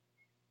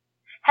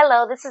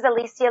Hello, this is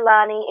Alesia,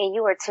 Lani, and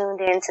you are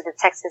tuned in to the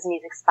Texas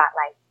Music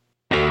Spotlight.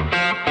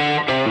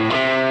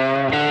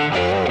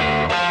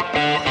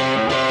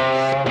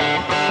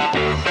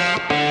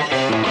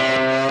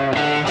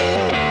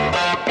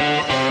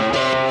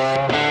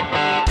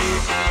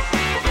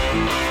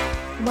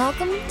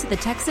 Welcome to the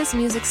Texas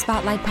Music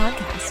Spotlight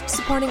podcast,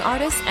 supporting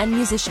artists and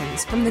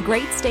musicians from the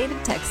great state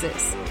of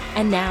Texas.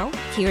 And now,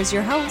 here's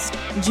your host,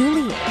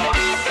 Julian.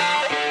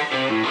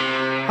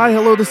 Hi,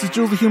 hello, this is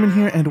Jules the Human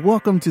here, and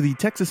welcome to the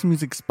Texas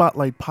Music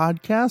Spotlight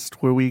podcast,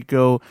 where we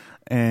go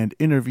and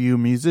interview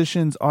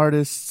musicians,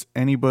 artists,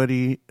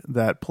 anybody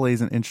that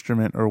plays an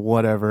instrument or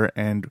whatever,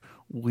 and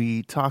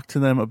we talk to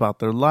them about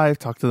their life,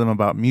 talk to them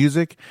about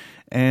music,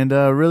 and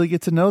really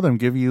get to know them,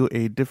 give you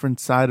a different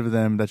side of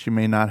them that you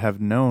may not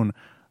have known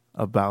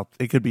about.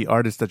 It could be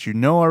artists that you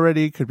know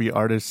already, it could be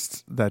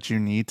artists that you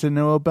need to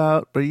know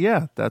about, but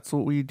yeah, that's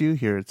what we do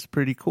here. It's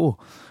pretty cool.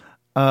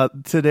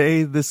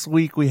 This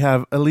week, we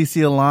have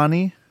Alesia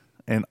Lani,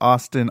 an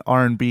Austin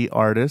R&B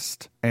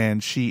artist,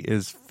 and she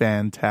is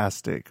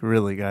fantastic.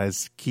 Really,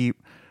 guys,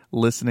 keep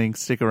listening,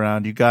 stick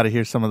around. You got to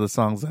hear some of the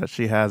songs that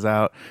she has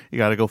out. You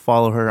got to go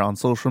follow her on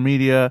social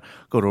media,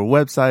 go to her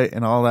website,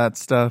 and all that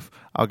stuff.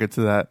 I'll get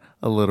to that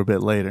a little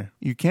bit later.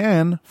 You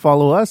can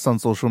follow us on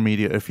social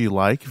media if you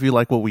like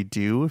what we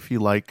do, if you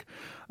like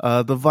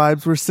the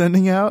vibes we're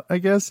sending out, I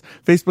guess.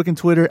 Facebook and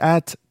Twitter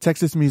at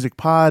Texas Music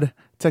Pod,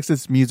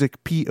 Texas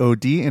Music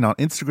POD, and on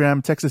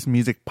Instagram, Texas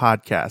Music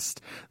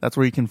Podcast. That's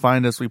where you can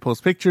find us. We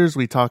post pictures.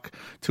 We talk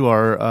to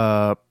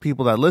our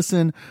people that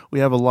listen. We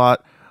have a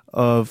lot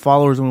of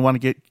followers, and we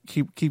want to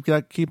keep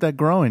that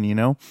growing. You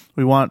know,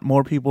 we want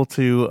more people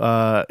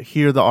to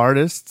hear the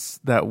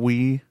artists that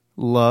we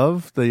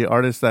love, the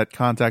artists that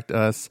contact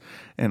us,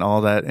 and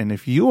all that. And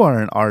if you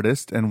are an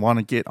artist and want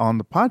to get on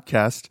the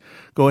podcast,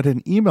 go ahead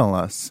and email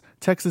us,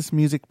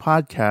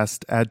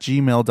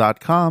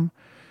 texasmusicpodcast@gmail.com.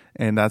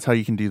 And that's how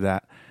you can do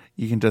that.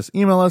 You can just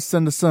email us,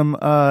 send us some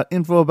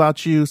info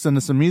about you, send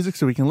us some music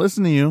so we can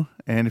listen to you.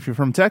 And if you're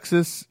from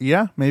Texas,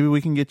 yeah, maybe we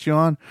can get you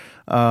on,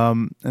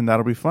 and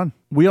that'll be fun.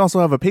 We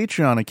also have a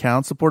Patreon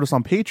account. Support us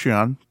on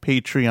Patreon,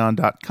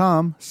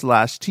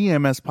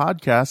 patreon.com/TMS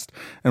podcast,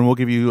 and we'll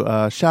give you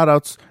shout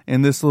outs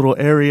in this little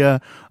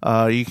area.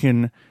 You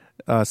can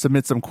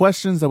submit some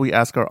questions that we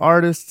ask our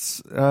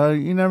artists.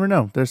 You never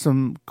know. There's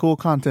some cool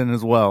content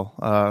as well.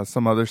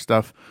 Some other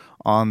stuff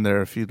on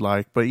there if you'd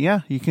like. But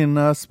yeah, you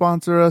can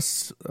sponsor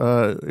us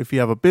if you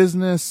have a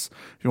business,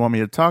 if you want me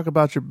to talk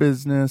about your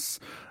business,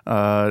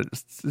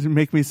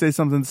 make me say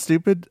something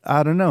stupid.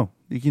 I don't know.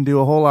 You can do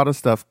a whole lot of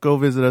stuff. Go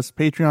visit us,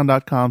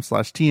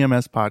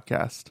 patreon.com/TMS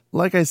podcast.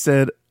 Like I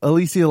said,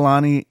 Alesia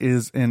Lani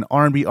is an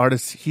R&B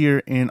artist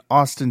here in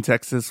Austin,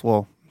 Texas.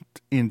 Well,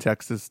 in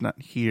Texas, not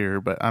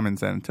here, but I'm in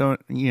San Antonio,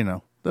 you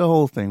know, the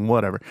whole thing,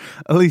 whatever.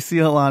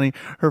 Alesia Lani,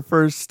 her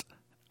first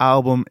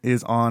album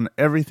is on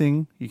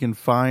everything. You can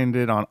find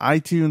it on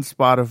iTunes,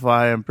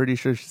 Spotify. I'm pretty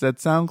sure she said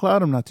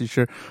SoundCloud. I'm not too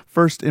sure.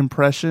 First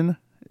Impression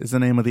is the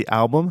name of the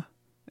album,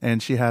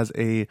 and she has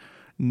a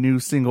new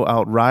single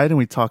out, Ride, and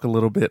we talk a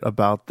little bit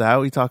about that.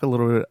 We talk a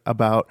little bit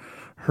about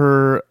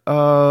her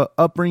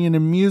upbringing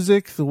in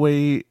music, the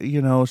way,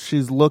 you know,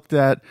 she's looked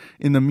at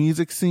in the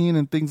music scene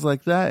and things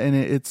like that. And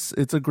it's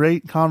a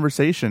great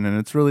conversation, and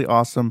it's really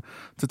awesome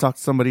to talk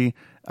to somebody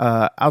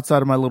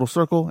outside of my little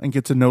circle and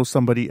get to know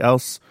somebody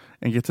else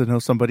and get to know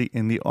somebody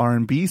in the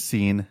R&B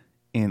scene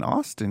in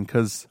Austin.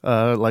 Because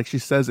like she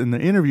says in the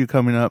interview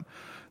coming up,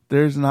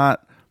 there's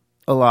not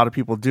a lot of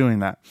people doing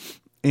that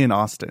in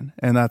Austin,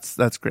 and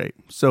that's great.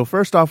 So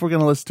first off, we're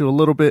going to listen to a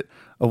little bit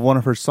of one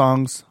of her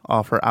songs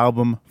off her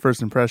album,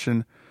 First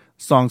Impression.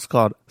 The song's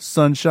called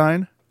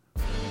Sunshine.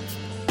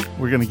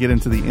 We're going to get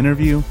into the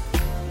interview,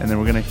 and then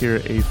we're going to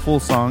hear a full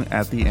song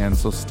at the end,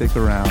 so stick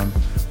around.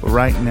 But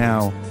right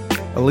now,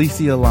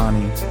 Alesia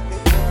Lani,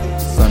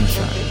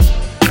 Sunshine.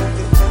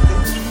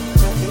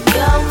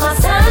 You're my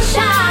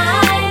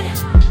sunshine,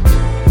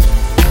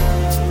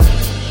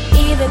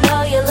 even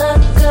though you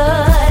look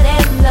good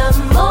in the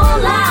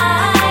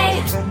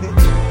moonlight.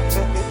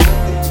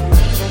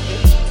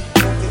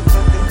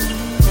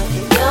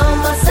 You're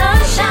my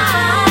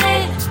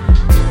sunshine,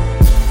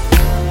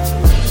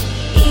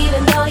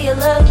 even though you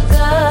look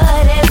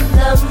good in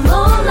the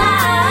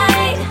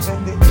moonlight.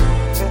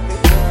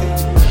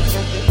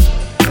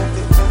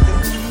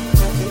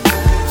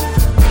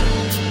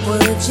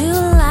 Would you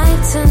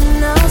like to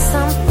know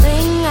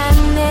something I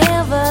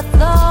never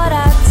thought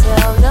I'd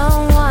tell no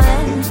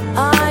one?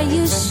 Are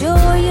you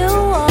sure you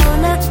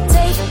wanna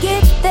take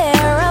it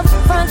there up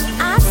front?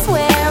 I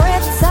swear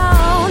it's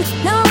on.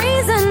 No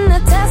reason to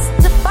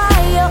testify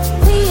your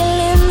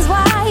feelings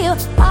while you're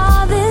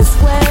all this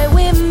way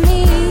with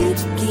me.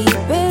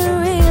 Keep it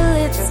real,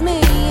 it's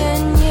me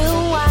and you.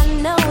 I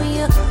know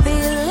you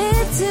feel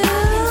it too.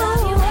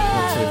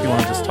 So if you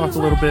want to just talk a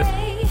little bit,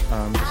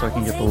 so I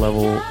can get the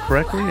level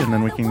correctly, and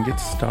then we can get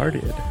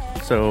started.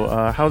 So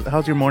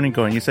how's your morning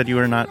going? You said you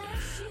were not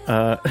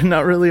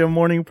really a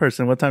morning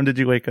person. What time did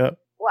you wake up?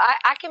 Well,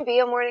 I can be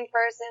a morning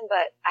person,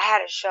 but I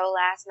had a show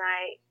last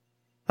night,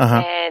 Uh-huh.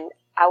 and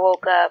I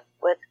woke up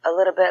with a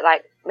little bit,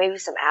 like, maybe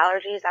some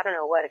allergies. I don't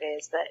know what it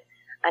is, but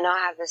I know I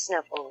have the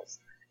sniffles,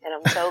 and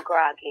I'm so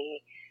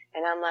groggy,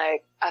 and I'm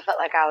like, I felt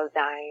like I was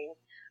dying.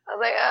 I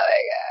was like, oh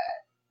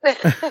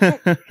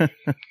my God.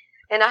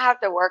 And I have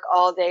to work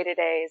all day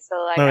today, so,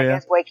 like, I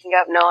guess waking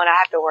up knowing I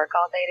have to work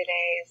all day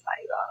today is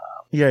like,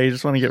 oh. Yeah, you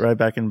just want to get right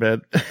back in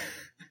bed.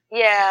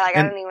 Yeah, like,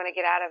 I don't even want to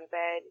get out of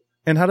bed.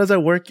 And how does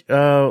that work,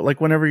 like,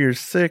 whenever you're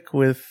sick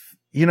with,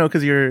 you know,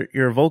 cause you're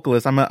a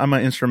vocalist. I'm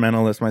an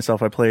instrumentalist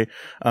myself. I play,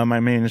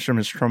 my main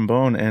instrument is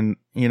trombone. And,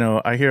 you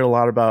know, I hear a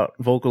lot about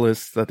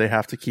vocalists that they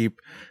have to keep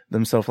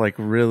themselves like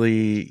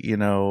really, you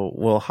know,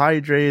 well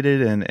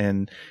hydrated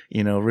and,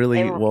 you know,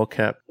 really well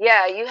kept.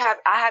 Yeah,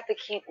 I have to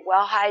keep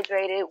well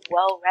hydrated,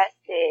 well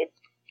rested.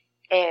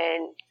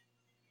 And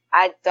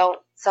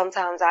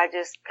sometimes I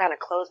just kind of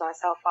close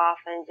myself off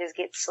and just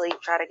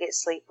try to get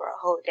sleep for a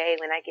whole day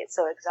when I get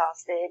so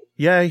exhausted.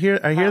 Yeah, I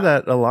hear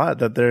that a lot,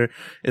 that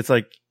it's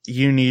like,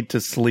 you need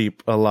to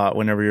sleep a lot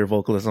whenever you're a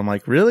vocalist. I'm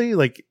like, really?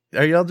 Like,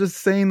 are y'all just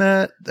saying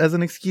that as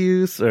an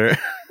excuse or?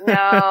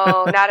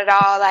 No, not at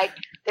all. Like,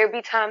 there'd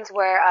be times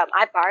where,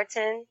 I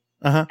bartend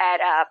at,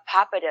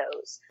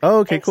 Papados. Oh,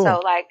 okay, and cool. So,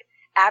 like,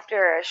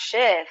 after a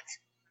shift,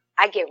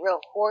 I get real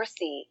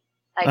hoarsey.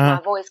 Like, my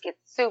voice gets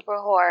super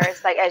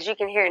hoarse, like, as you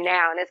can hear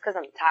now, and it's because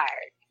I'm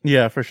tired.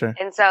 Yeah, for sure.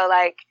 And so,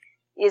 like,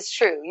 it's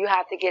true. You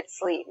have to get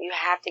sleep. You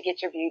have to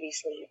get your beauty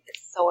sleep.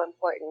 It's so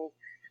important.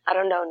 I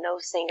don't know no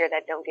singer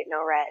that don't get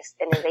no rest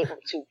and is able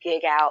to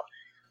gig out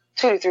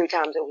 2 to 3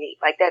 times a week.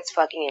 Like, that's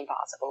fucking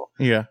impossible.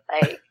 Yeah.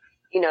 Like,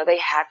 you know, they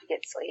have to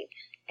get sleep.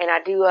 And I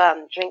do,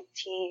 drink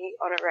tea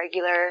on a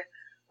regular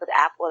with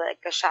like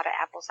a shot of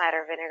apple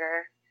cider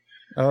vinegar.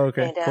 Oh,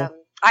 okay. And,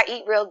 cool. I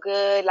eat real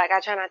good. Like, I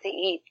try not to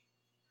eat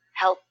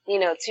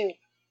too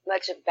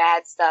much of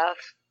bad stuff.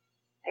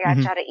 Like,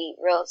 I try to eat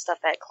real stuff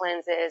that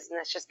cleanses and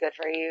that's just good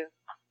for you.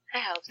 It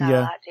helps out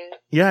a lot, dude.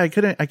 Yeah,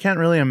 I can't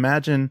really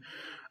imagine,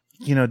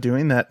 you know,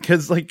 doing that.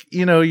 Cause like,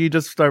 you know, you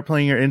just start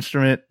playing your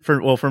instrument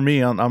for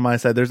me on my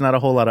side, there's not a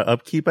whole lot of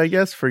upkeep, I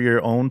guess, for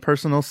your own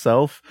personal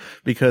self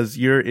because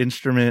your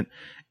instrument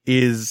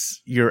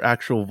is your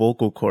actual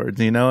vocal cords,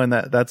 you know, and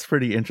that's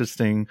pretty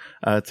interesting,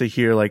 to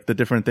hear like the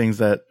different things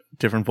that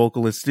different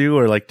vocalists do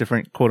or like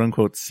different quote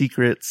unquote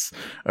secrets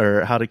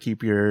or how to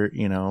keep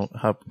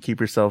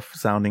keep yourself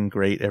sounding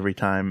great every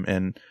time.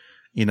 And,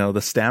 you know,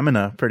 the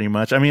stamina pretty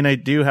much. I mean, I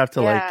do have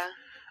to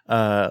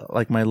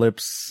like my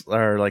lips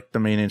are like the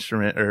main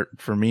instrument or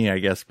for me, I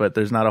guess, but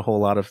there's not a whole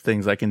lot of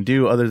things I can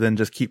do other than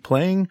just keep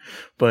playing.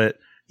 But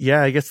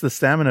yeah, I guess the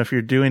stamina, if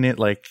you're doing it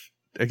like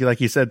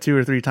you said, 2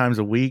 or 3 times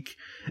a week,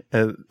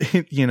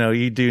 you know,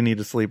 you do need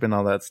to sleep and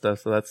all that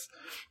stuff. And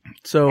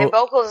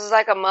vocals is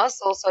like a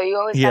muscle. So you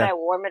always gotta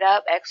warm it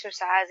up,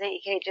 exercise it. You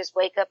can't just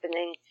wake up and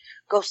then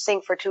go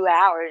sing for 2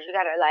 hours. You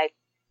gotta like,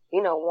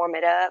 you know, warm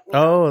it up.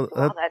 All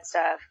that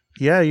stuff.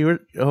 Yeah,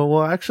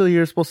 actually,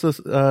 you're supposed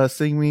to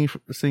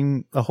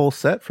sing a whole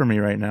set for me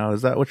right now.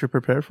 Is that what you're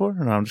prepared for?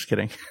 No, I'm just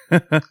kidding. Oh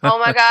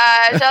my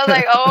gosh. I was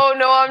like, oh,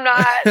 no, I'm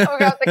not. I'm going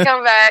to have to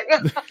come back.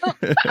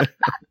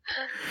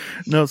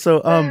 No,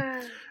 so,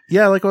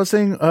 yeah, like I was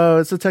saying,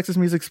 it's the Texas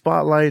Music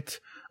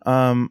Spotlight.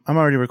 I'm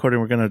already recording.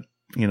 We're going to,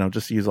 you know,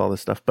 just use all this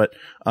stuff, but,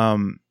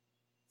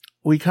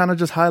 we kind of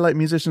just highlight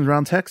musicians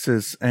around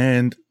Texas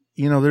and,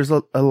 you know, there's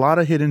a lot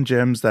of hidden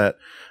gems that,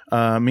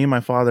 me and my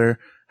father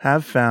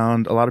have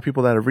found, a lot of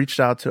people that have reached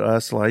out to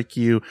us like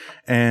you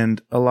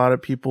and a lot of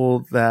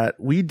people that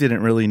we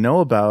didn't really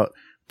know about,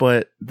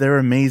 but they're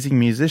amazing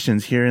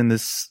musicians here in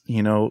this,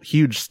 you know,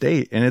 huge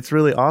state. And it's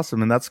really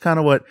awesome. And that's kind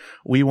of what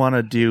we want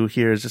to do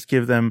here is just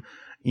give them,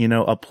 you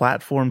know, a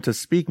platform to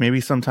speak.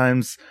 Maybe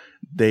sometimes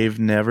they've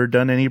never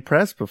done any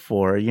press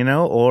before, you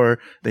know, or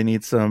they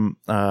need some,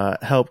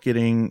 help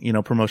getting, you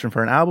know, promotion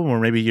for an album, or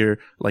maybe your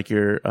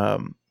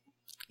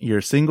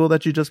single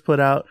that you just put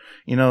out,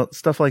 you know,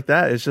 stuff like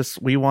that. It's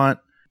just, we want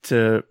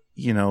to,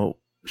 you know,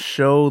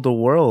 show the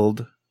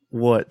world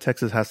what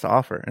Texas has to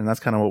offer. And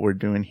that's kind of what we're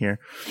doing here.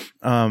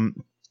 Awesome.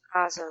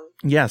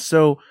 Yeah.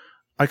 So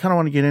I kind of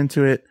want to get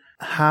into it.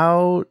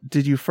 How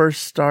did you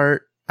first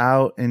start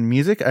out in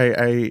music?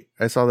 I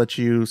saw that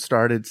you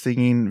started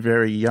singing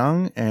very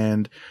young,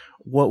 and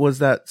what was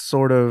that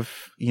sort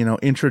of, you know,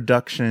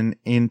 introduction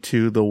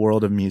into the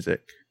world of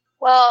music?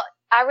 Well,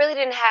 I really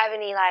didn't have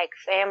any like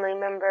family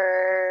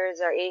members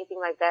or anything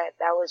like that.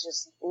 That was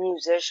just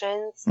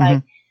musicians. Mm-hmm.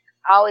 Like,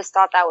 I always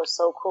thought that was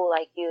so cool.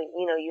 Like you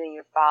and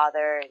your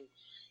father and,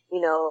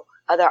 you know,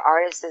 other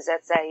artists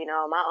that say, you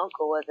know, my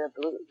uncle was a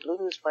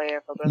blues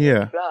player for blah,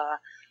 blah, blah.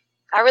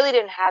 I really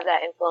didn't have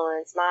that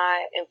influence.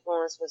 My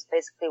influence was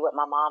basically what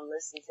my mom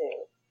listened to.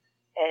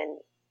 And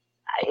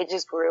it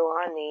just grew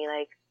on me.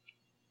 Like,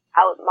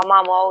 my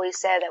mom always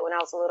said that when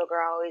I was a little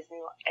girl, I always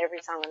knew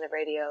every song on the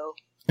radio.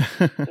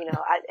 You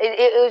know,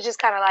 it was just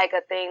kind of like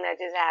a thing that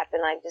just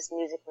happened. Like, this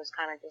music was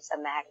kind of just a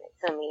magnet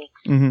to me.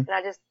 Mm-hmm. And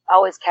I just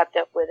always kept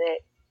up with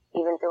it,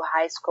 even through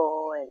high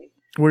school. And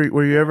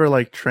were you ever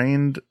like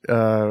trained,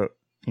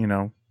 you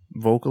know,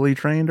 vocally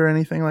trained or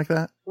anything like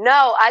that?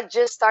 No, I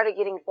just started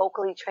getting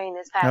vocally trained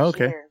this past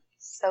year.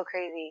 So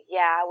crazy.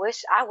 Yeah, I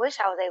wish I was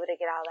able to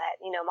get all that.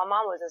 You know, my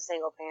mom was a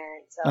single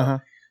parent, so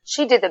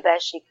she did the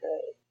best she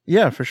could.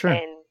 Yeah, for sure.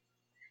 And,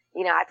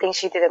 you know, I think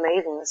she did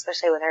amazing,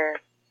 especially with her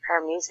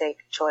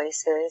music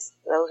choices.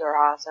 Those are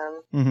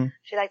awesome. Mm-hmm.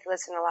 She liked to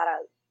listen to a lot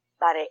of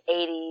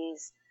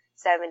 80s,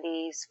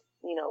 70s,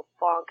 you know,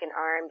 funk and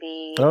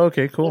R&B. Oh,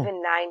 okay, cool.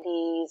 Even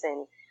 90s.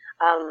 And,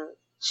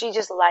 she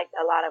just liked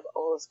a lot of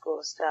old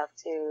school stuff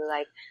too,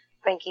 like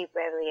Frankie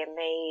Beverly and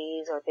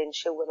Maze, or then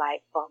she would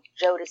like bump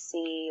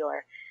Jodeci,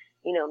 or,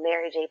 you know,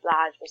 Mary J.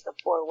 Blige was the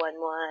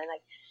 411.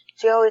 Like,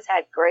 she always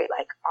had great,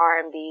 like,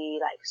 R&B,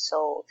 like,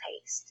 soul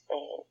taste.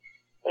 And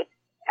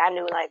I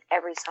knew, like,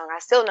 every song. I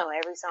still know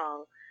every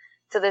song.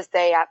 To this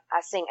day, I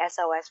sing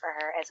SOS for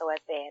her, SOS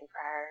Band for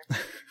her,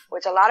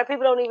 which a lot of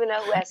people don't even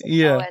know who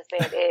SOS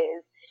Band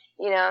is.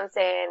 You know what I'm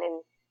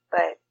saying?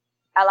 But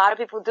a lot of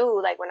people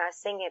do. Like, when I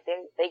sing it,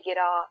 they get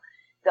all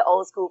the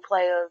old school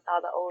players,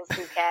 all the old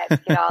school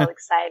cats get all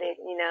excited,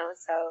 you know?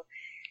 So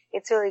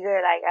it's really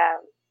good. Like,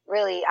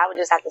 really, I would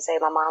just have to say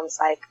my mom's,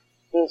 like,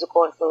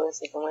 musical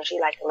influences and what she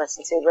liked to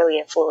listen to really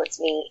influenced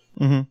me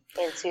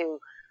into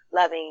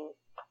loving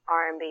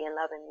R&B and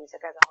loving music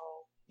as a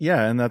whole.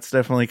 Yeah, and that's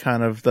definitely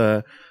kind of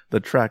the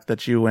track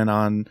that you went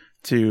on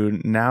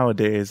to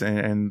nowadays,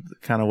 and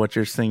kind of what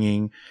you're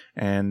singing,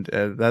 and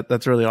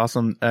that's really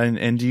awesome.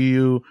 And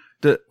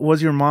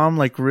was your mom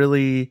like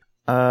really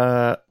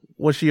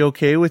was she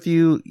okay with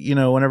you, you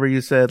know, whenever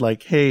you said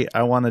like, hey,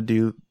 I want to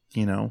do,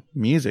 you know,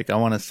 music, I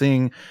want to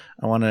sing,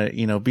 I want to,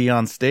 you know, be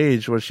on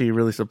stage? Was she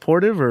really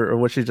supportive, or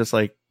was she just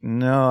like,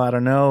 no, I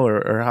don't know,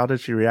 or how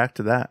did she react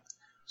to that?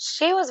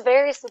 She was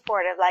very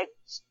supportive. Like,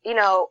 you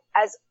know,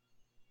 as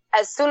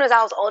soon as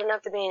I was old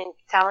enough to be in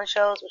talent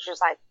shows, which was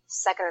like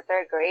 2nd or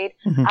 3rd grade,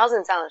 I was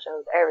in talent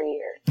shows every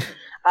year.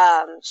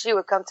 She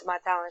would come to my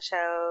talent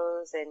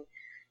shows, and,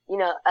 you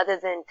know, other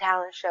than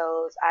talent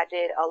shows, I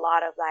did a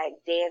lot of like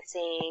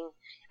dancing.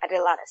 I did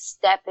a lot of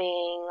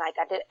stepping. Like,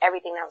 I did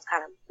everything that was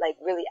kind of like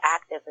really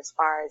active as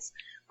far as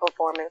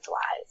performance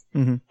wise.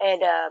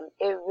 And,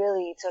 it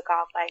really took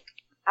off. Like,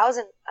 I was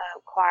in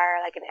choir,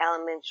 like in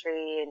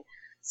elementary and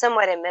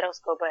somewhat in middle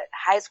school, but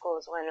high school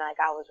is when like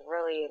I was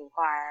really in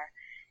choir.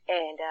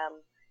 And,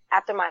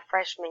 after my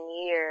freshman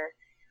year,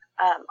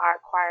 our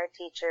choir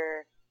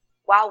teacher,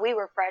 while we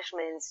were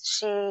freshmen,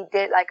 she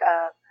did like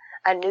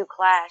a new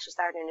class. She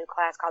started a new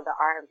class called the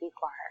R&B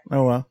choir.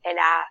 Oh, wow. And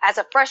as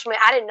a freshman,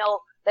 I didn't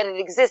know that it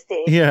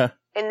existed. Yeah.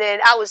 And then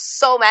I was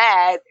so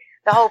mad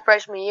the whole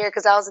freshman year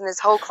because I was in this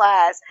whole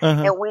class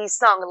and we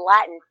sung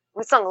Latin.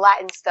 We sung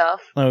Latin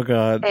stuff. Oh,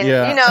 God. And,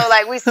 yeah. you know,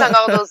 like we sung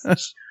all those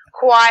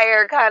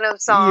choir kind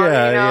of songs, you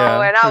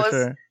know, and I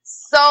was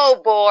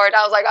so bored.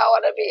 I was like, I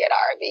want to be an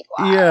R&B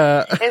choir.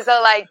 Yeah. And so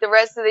like the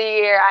rest of the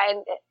year,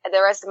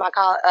 the rest of my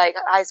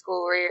high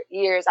school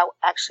years, I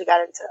actually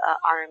got into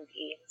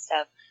R&B and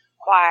stuff,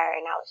 choir,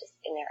 and I was just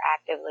in there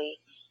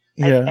actively,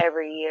 like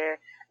every year.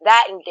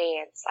 That and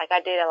dance. Like,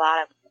 I did a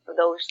lot of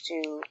those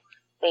two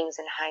things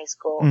in high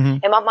school.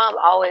 And my mom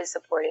always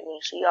supported me.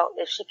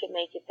 If she could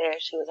make it there,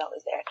 she was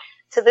always there.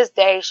 To this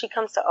day, she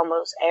comes to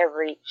almost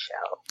every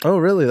show. Oh,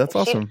 really? That's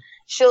awesome.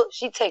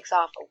 She takes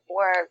off of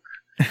work.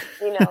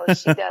 You know,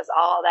 she does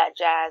all that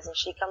jazz, and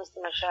she comes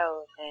to my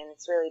shows, and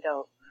it's really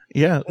dope.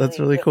 Yeah, that's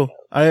really cool.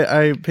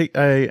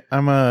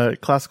 I'm a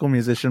classical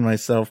musician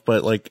myself,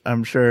 but like,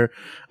 I'm sure,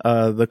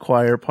 the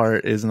choir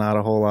part is not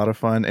a whole lot of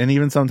fun. And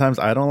even sometimes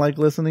I don't like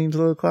listening to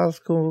the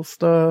classical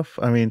stuff.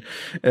 I mean,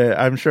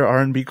 I'm sure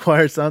R&B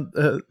choir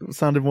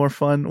sounded more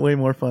fun, way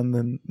more fun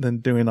than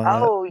doing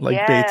all that,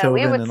 like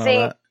Beethoven and all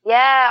that.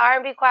 Yeah,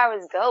 R&B choir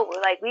was dope.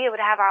 We would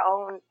have our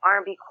own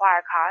R&B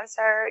choir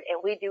concert,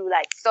 and we do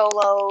like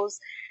solos.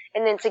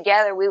 And then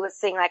together we would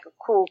sing like a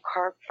cool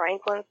Kirk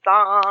Franklin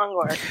song,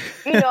 or,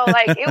 you know,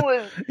 like it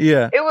was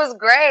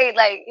great.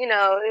 Like, you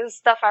know, it was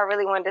stuff I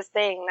really wanted to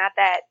sing, not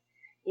that,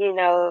 you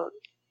know,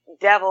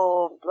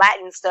 devil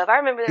Latin stuff. I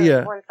remember there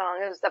was one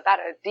song, it was about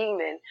a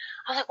demon.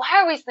 I was like,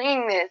 why are we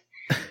singing this?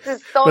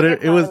 This is so But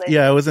it was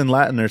in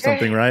Latin or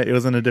something, right? It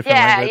was in a different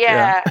language.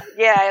 Yeah,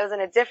 it was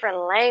in a different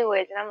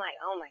language. And I'm like,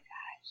 oh my gosh.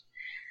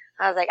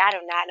 I was like, I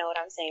do not know what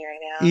I'm saying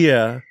right now.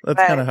 Yeah,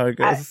 that's kind of how it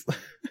goes.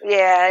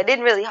 It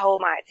didn't really hold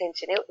my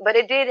attention. But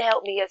it did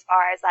help me as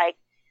far as like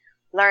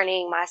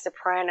learning my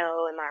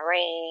soprano and my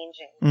range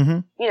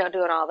and, you know,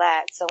 doing all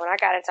that. So when I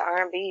got into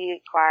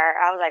R&B choir,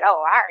 I was like,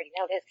 oh, I already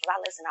know this because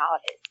I listen to all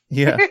this.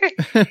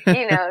 Yeah.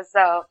 You know,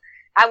 so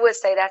I would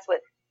say that's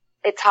what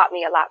it taught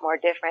me a lot more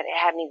different. It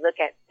had me look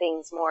at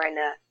things more in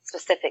a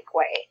specific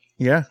way.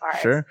 Yeah, as far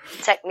sure.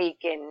 as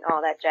technique and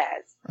all that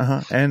jazz.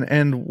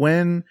 And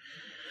when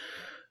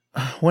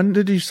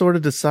did you sort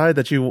of decide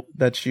that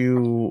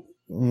you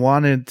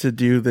wanted to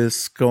do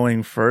this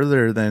going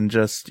further than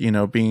just, you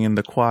know, being in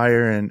the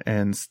choir and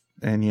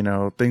you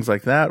know, things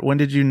like that? When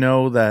did you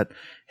know that,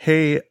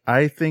 hey,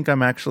 I think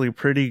I'm actually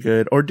pretty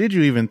good? Or did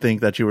you even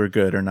think that you were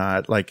good or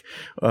not? Like,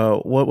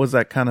 what was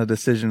that kind of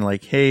decision?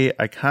 Like, hey,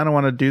 I kind of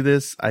want to do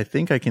this. I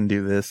think I can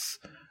do this.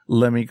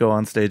 Let me go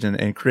on stage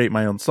and create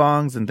my own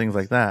songs and things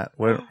like that.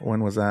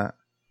 When was that?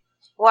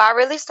 Well, I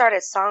really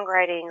started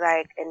songwriting,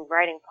 like, and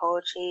writing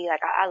poetry. Like,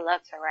 I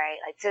love to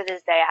write. Like, to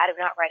this day, I do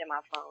not write on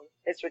my phone.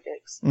 It's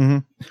ridiculous.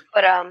 Mm-hmm.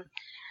 But,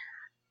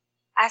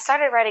 I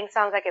started writing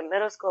songs, like, in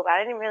middle school, but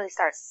I didn't really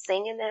start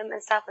singing them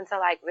and stuff until,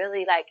 like,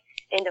 really, like,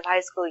 end of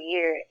high school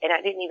year. And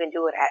I didn't even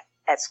do it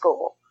at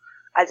school.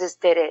 I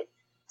just did it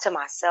to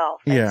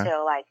myself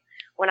until, like,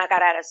 when I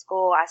got out of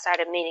school, I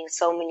started meeting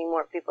so many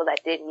more people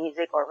that did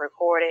music or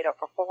recorded or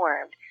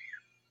performed.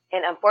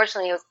 And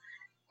unfortunately, it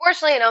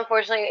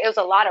was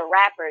a lot of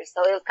rappers.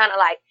 So it was kind of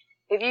like,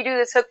 if you do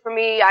this hook for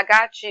me, I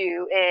got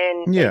you.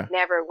 And they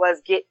never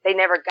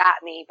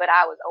got me, but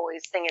I was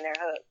always singing their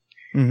hook.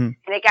 Mm-hmm.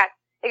 And it got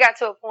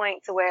to a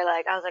point to where,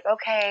 like, I was like,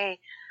 okay,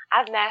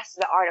 I've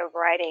mastered the art of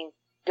writing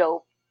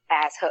dope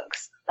ass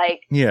hooks.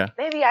 Like,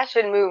 maybe I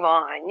should move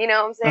on. You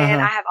know what I'm saying?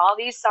 I have all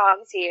these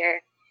songs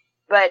here,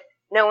 but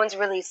no one's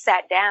really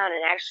sat down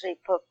and actually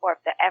put forth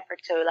the effort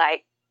to,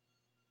 like,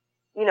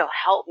 you know,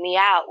 help me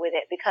out with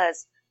it,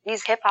 because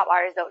these hip hop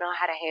artists don't know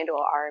how to handle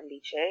an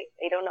R&B chick.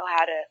 They don't know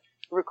how to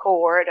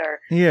record or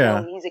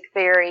know music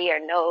theory or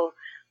know,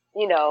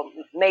 you know,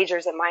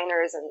 majors and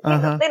minors, and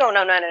they don't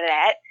know none of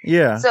that.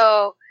 Yeah.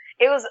 So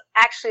it was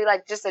actually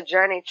like just a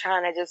journey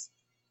trying to just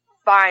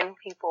find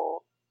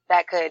people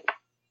that could,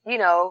 you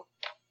know,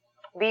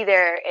 be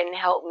there and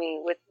help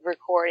me with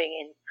recording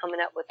and coming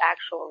up with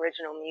actual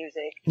original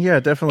music. Yeah,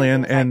 definitely.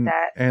 And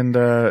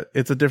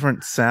it's a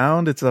different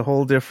sound. It's a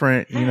whole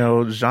different, you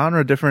know,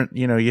 genre, different,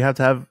 you know, you have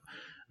to have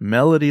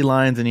melody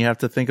lines and you have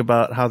to think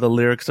about how the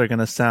lyrics are going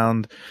to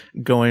sound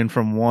going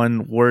from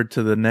one word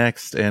to the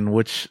next, and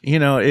which, you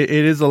know, it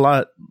is a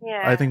lot,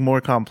 I think,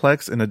 more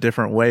complex in a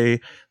different way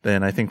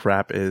than I think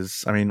rap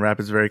is. I mean, rap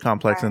is very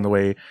complex in the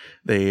way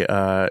they,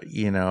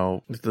 you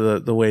know,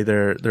 the way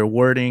they're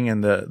wording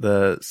and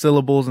the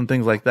syllables and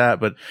things like that.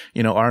 But,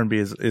 you know, R&B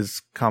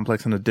is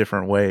complex in a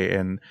different way.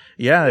 And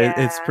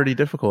it's pretty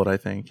difficult, I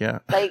think. Yeah.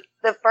 Like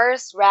the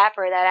first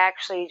rapper that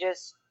actually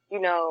just, you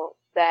know,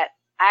 that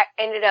I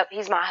ended up,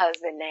 he's my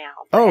husband now.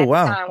 Oh,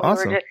 wow.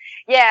 Awesome. We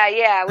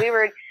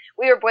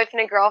were boyfriend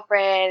and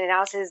girlfriend, and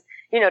I was his,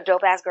 you know,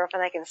 dope ass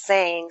girlfriend that can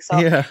sing. So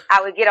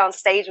I would get on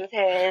stage with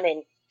him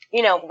and,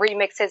 you know,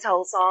 remix his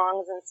whole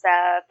songs and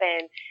stuff.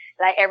 And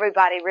like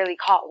everybody really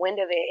caught wind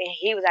of it. And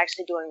he was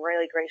actually doing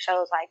really great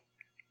shows. Like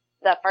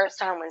the first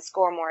time when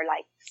Scoremore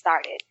like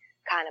started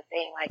kind of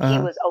thing, like he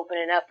was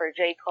opening up for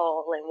J.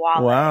 Cole and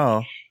Wale.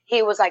 Wow.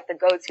 He was like the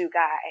go-to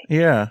guy.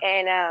 Yeah.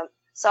 And,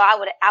 so I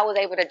was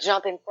able to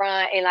jump in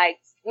front and like,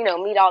 you know,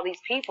 meet all these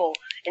people.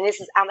 And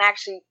I'm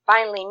actually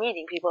finally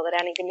meeting people that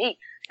I need to meet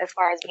as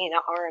far as being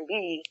an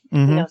R&B,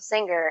 you know,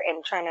 singer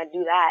and trying to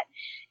do that.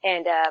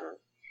 And,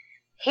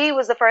 he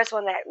was the first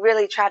one that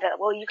really tried to,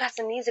 well, you got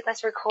some music,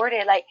 let's record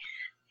it. Like,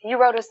 you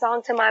wrote a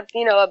song to my,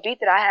 you know, a beat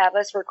that I have,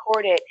 let's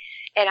record it.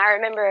 And I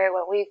remember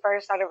when we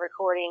first started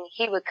recording,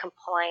 he would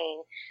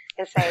complain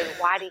and say,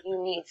 why do you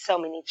need so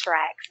many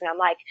tracks? And I'm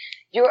like,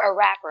 you're a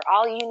rapper.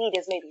 All you need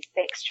is maybe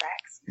 6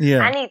 tracks. Yeah.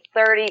 I need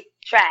 30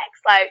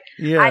 tracks. Like,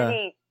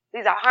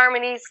 these are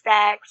harmonies,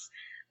 stacks,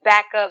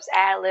 backups,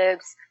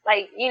 ad-libs.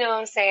 Like, you know what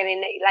I'm saying?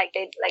 And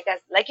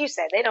like you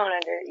said, they don't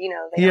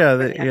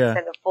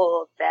understand the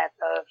full depth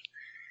of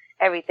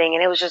everything.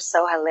 And it was just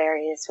so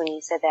hilarious when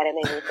you said that. It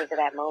made me think of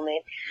that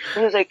moment. And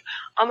he was like,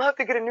 I'm gonna have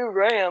to get a new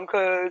RAM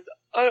because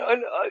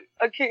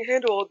I can't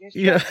handle all these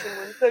tracks in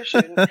one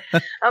session.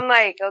 I'm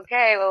like,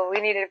 okay, well,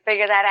 we need to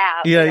figure that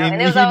out. Yeah, you know? You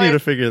need to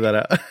figure that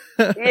out.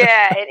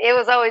 It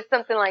was always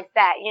something like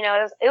that. You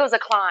know, it was a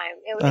climb.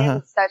 It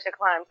was such a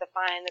climb to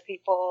find the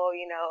people,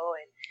 you know,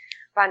 and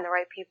find the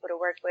right people to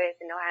work with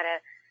and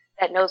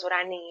that knows what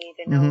I need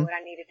and know what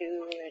I need to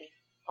do and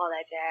all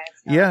that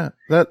jazz. So. Yeah,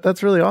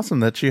 that's really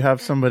awesome that you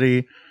have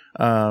somebody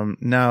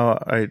now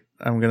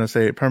I'm going to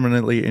say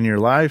permanently in your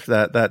life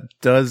that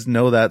does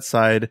know that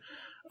side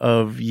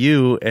of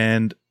you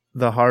and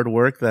the hard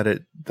work that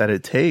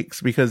it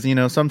takes, because, you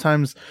know,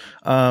 sometimes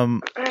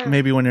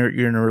maybe when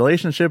you're in a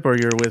relationship or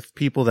you're with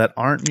people that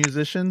aren't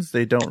musicians,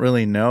 they don't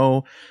really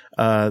know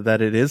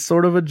that it is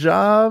sort of a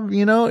job,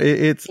 you know.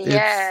 It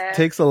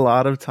takes a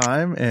lot of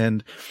time,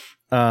 and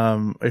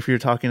if you're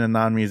talking to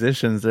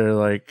non-musicians, they're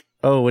like,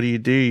 oh, what do?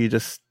 You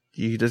just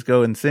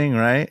go and sing,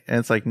 right? And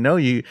it's like, no,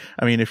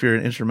 if you're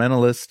an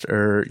instrumentalist,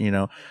 or, you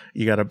know,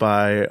 you got to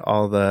buy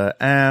all the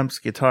amps,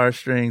 guitar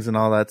strings and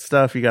all that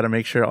stuff. You got to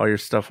make sure all your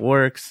stuff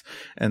works.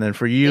 And then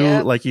for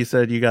you, like you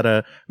said, you got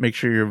to make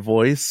sure your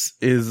voice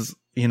is,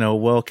 you know,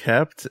 well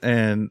kept.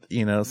 And,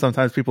 you know,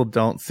 sometimes people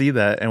don't see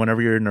that. And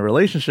whenever you're in a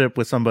relationship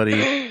with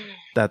somebody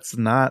that's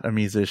not a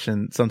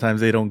musician,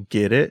 sometimes they don't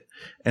get it.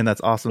 And that's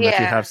awesome that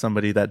you have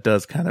somebody that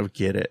does kind of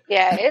get it.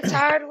 Yeah, it's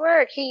hard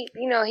work. He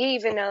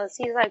even knows.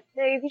 He's like,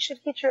 babe, you should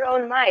get your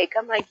own mic.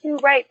 I'm like, you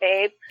right,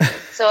 babe.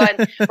 So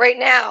right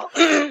now,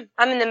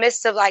 I'm in the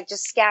midst of like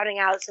just scouting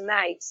out some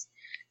mics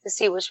to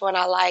see which one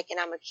I like, and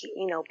I'm gonna,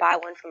 you know, buy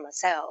one for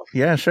myself.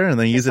 Yeah, sure, and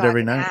then use it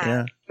every night.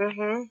 Yeah.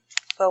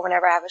 But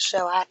whenever I have a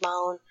show, I have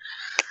my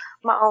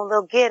own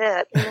little get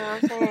up. You know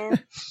what I'm saying?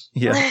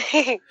 Yeah,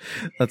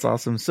 that's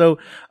awesome. So,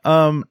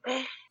 I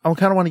kind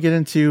of want to get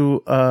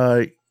into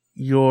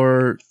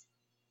your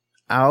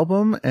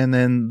album and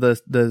then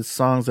the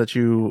songs that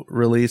you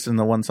released and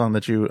the one song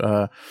that you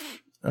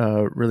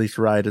released,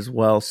 Ride, as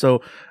well.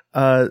 So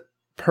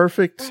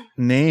perfect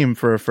name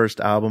for a first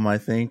album, I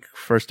think.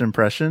 First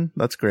Impression.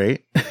 That's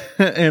great.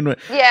 I know.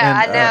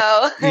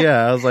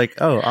 Yeah, I was like,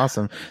 oh,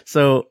 awesome.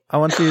 So I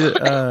want you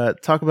to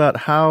talk about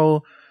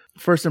how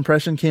First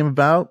Impression came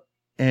about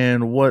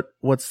and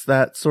what's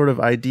that sort of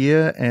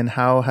idea, and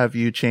how have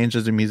you changed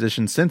as a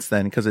musician since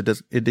then? Because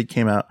it did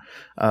come out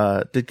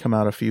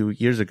a few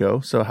years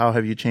ago. So how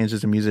have you changed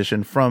as a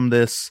musician from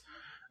this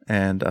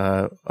and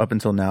up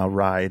until now,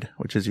 Ride,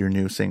 which is your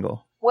new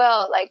single?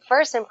 Well, like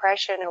First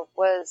Impression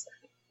was,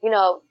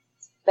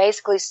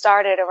 basically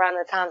started around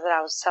the times that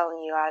I was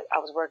telling you I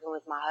was working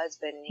with my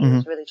husband, and he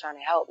was really trying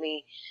to help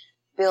me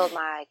build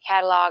my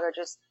catalog or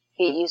just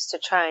get used to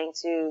trying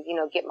to,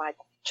 get my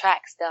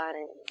tracks done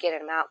and get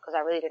them out, because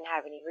I really didn't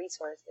have any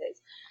resources.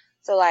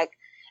 So like,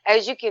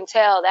 as you can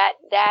tell, that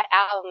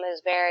album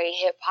is very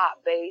hip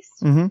hop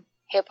based,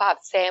 hip hop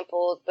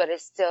samples, but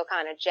it's still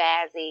kind of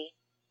jazzy.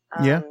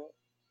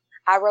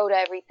 I wrote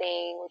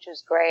everything, which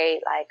was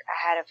great. Like,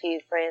 I had a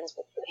few friends,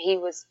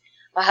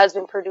 my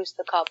husband produced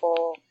a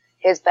couple,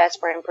 his best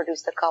friend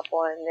produced a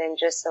couple, and then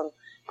just some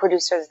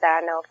producers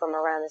that I know from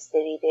around the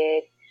city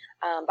did.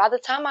 By the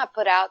time I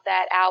put out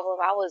that album,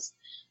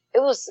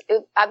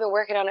 I've been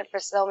working on it for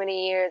so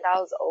many years. I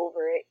was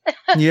over it.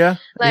 Yeah.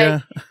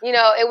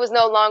 It was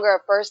no longer a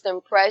first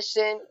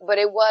impression, but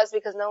it was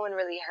because no one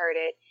really heard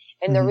it.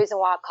 And the reason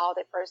why I called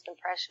it First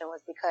Impression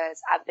was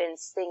because I've been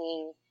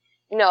singing,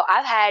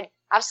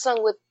 I've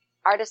sung with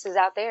artists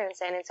out there in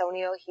San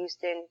Antonio,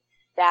 Houston,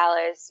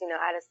 Dallas,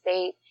 out of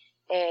state.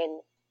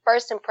 And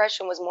First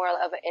Impression was more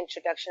of an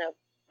introduction of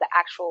the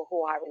actual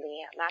who I really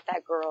am, not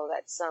that girl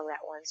that sung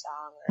that one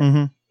song,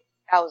 or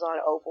I was on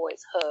Oh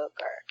Boy's Hook,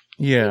 or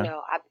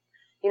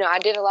I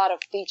did a lot of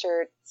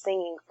featured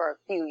singing for a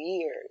few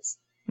years,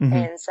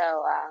 and so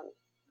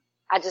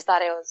I just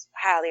thought it was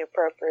highly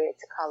appropriate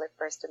to call it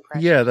First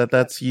Impression. Yeah,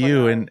 that's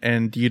you,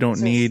 and you don't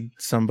need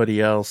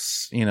somebody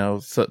else,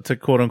 to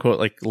quote unquote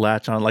like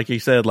latch on, like you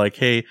said, like,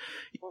 hey,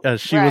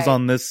 she was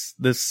on this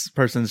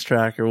person's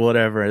track or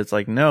whatever. It's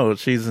like, no,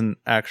 she's an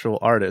actual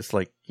artist.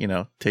 Like,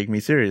 take me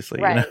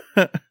seriously. Right.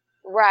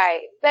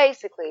 Right.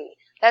 Basically,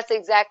 that's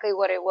exactly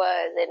what it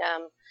was. And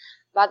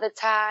by the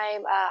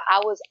time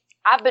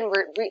I've been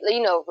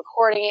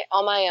recording it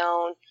on my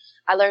own.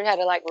 I learned how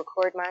to like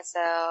record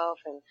myself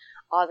and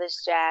all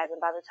this jazz.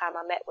 And by the time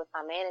I met with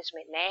my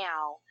management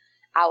now,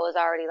 I was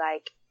already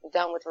like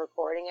done with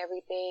recording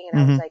everything. And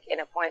I was like in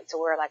a point to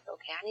where like,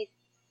 okay, I need to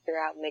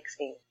figure out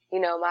mixing.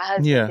 My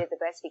husband did the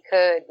best he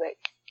could, but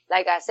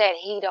like I said,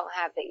 he don't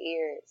have the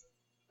ears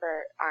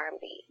for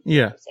R&B.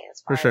 Yeah,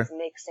 as far as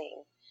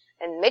mixing.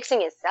 And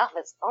mixing itself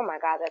is, oh my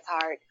God, that's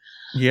hard.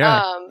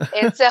 Yeah.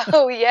 And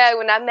so,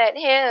 when I met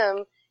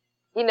him,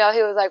 he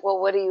was like, well,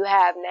 what do you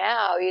have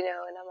now? And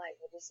I'm like,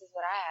 well, this is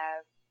what I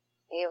have.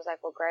 And he was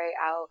like, well, great.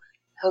 I'll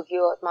hook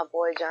you up with my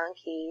boy, John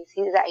Keys.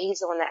 He's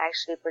the one that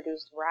actually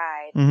produced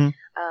Ride.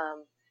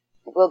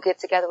 We'll get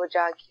together with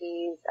John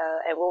Keys,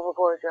 and we'll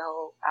record your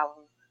whole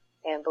album,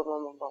 and boom,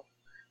 boom, boom, boom.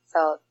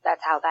 So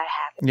that's how that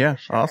happened. Yeah.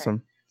 Sure.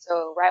 Awesome.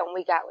 So right when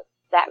we got with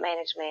that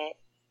management,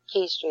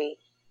 Key Street,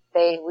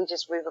 we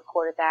just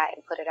re-recorded that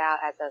and put it out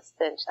as a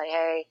cinch, like,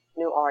 hey,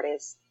 new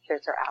artist,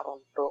 here's her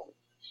album, boom.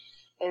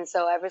 And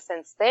so ever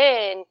since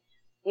then,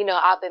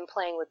 I've been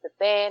playing with the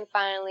band,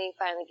 finally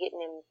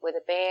getting in with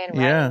a band,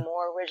 writing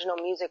more original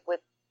music with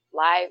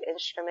live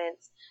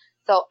instruments.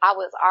 So I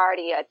was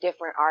already a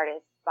different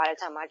artist by the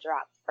time I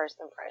dropped First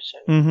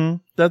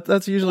Impression.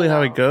 That's usually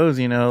how it goes,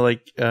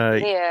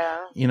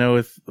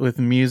 with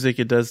music,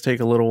 it does take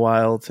a little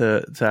while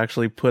to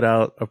actually put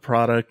out a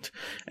product.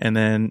 And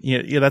then,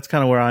 that's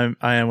kind of where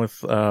I am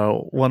with,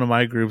 one of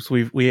my groups.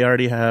 We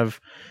already have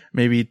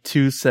maybe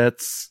 2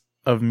 sets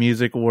of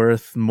music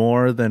worth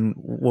more than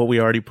what we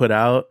already put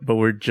out, but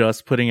we're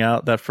just putting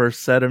out that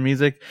first set of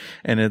music.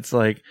 And it's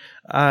like,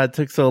 it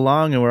took so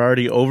long and we're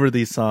already over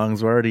these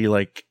songs. We're already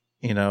like,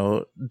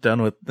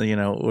 done with, we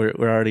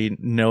already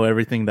know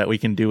everything that we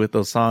can do with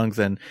those songs,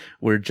 and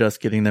we're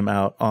just getting them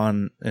out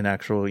on an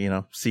actual,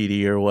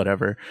 CD or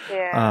whatever.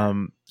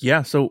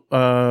 Yeah. So,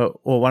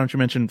 why don't you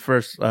mention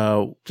first,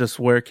 just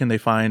where can they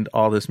find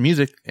all this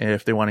music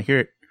if they want to hear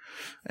it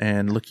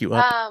and look you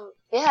up?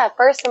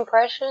 First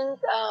Impressions.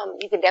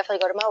 You can definitely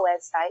go to my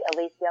website,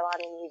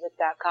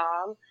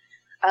 alesialanimusic.com.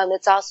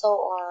 It's also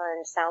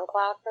on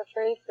SoundCloud for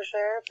free, for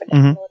sure, for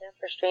downloading,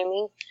 for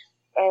streaming.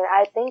 And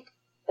I think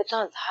it's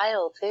on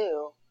Tidal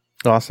too.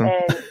 Awesome.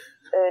 And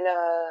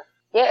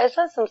it's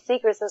on some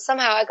secrets, and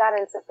somehow I got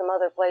into some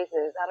other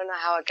places. I don't know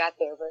how I got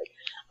there, but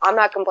I'm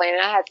not complaining.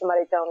 I had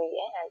somebody tell me,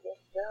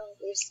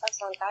 your stuff's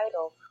on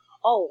Tidal.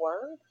 Oh,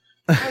 word?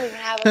 I don't even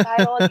have a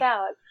Tidal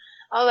account.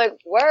 I'm like,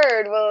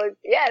 word? Well,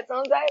 yeah, it's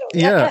on Tidal.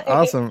 Yeah,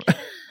 awesome.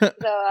 So,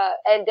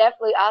 and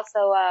definitely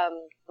also,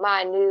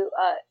 my new,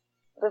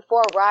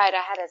 before Ride,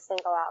 I had a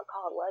single out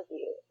called Love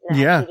You. And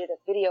I actually did a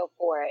video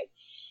for it.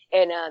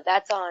 And,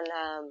 that's on,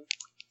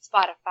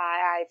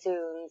 Spotify,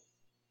 iTunes,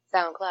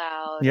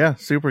 SoundCloud. Yeah,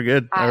 super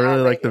good. I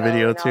really like the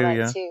video too.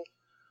 Yeah. Too.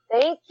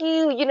 Thank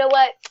you. You know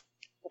what?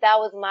 That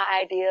was my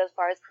idea as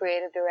far as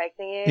creative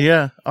directing it.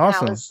 Yeah,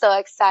 awesome. And I was so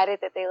excited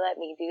that they let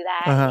me do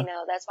that. Uh-huh. You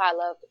know, that's why I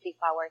love the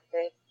people I work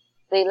with.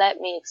 They let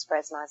me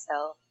express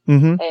myself.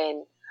 Mm-hmm.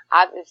 And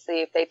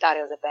obviously, if they thought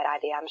it was a bad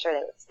idea, I'm sure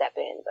they would step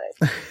in.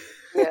 But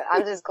yeah,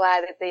 I'm just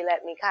glad that they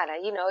let me kind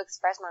of, you know,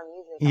 express my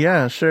music.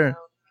 Yeah, sure. You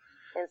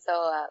know? And so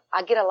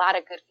I get a lot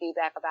of good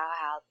feedback about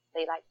how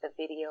they like the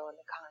video and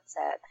the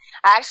concept.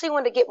 I actually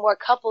wanted to get more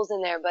couples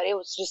in there, but it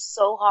was just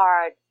so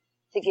hard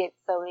to get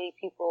so many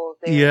people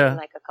there in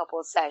like a couple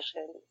of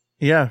sessions.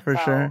 Yeah, for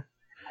sure.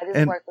 I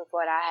just worked with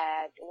what I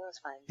had, and it was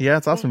fun. Yeah,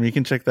 it's awesome. You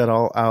can check that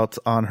all out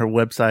on her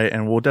website,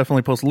 and we'll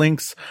definitely post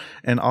links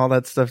and all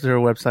that stuff to her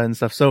website and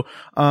stuff. So,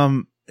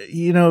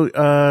 you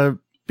know,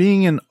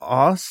 being in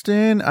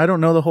Austin, I don't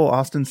know the whole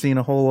Austin scene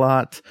a whole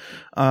lot.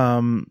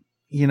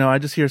 You know, I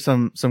just hear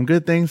some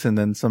good things and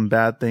then some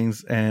bad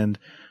things. And,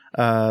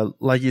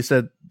 like you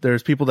said,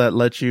 there's people that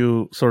let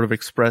you sort of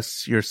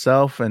express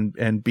yourself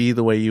and be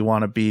the way you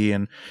want to be.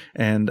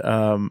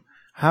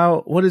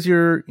 What is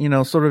your, you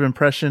know, sort of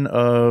impression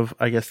of,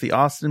 I guess, the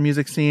Austin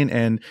music scene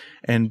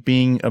and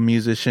being a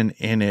musician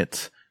in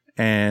it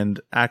and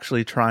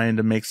actually trying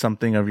to make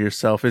something of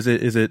yourself? Is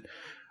it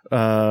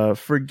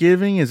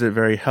forgiving? Is it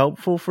very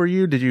helpful for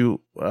you? Did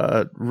you,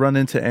 run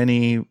into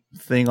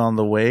anything on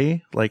the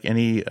way? Like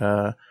any,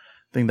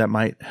 thing that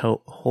might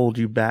help hold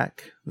you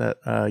back that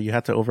you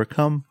had to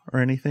overcome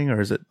or anything,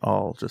 or is it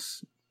all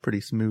just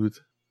pretty smooth?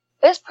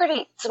 It's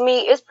pretty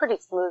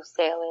smooth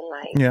sailing.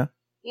 Like,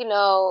 you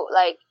know,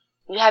 like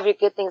you have your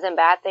good things and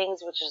bad things,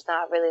 which is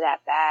not really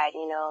that bad,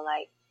 you know,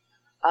 like,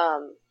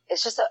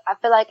 it's just, I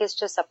feel like it's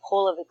just a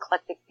pool of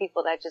eclectic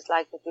people that just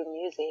like to do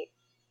music.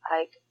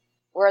 Like,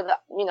 we're the,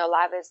 you know,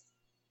 livest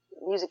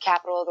music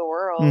capital of the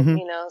world,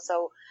 you know,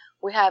 so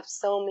we have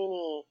so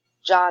many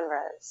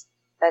genres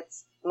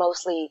that's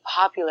mostly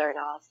popular in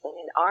Austin,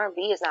 and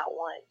R&B is not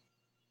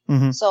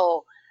one.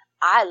 So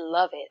I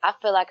love it. I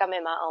feel like I'm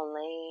in my own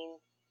lane.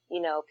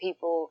 You know,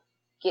 people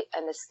get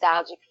a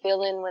nostalgic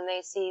feeling when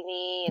they see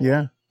me,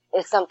 and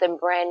it's something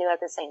brand new at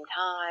the same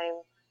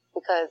time,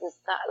 because it's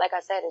not, like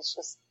I said, it's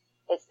just,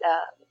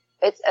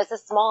 it's a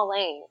small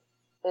lane.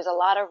 There's a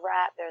lot of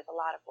rap, there's a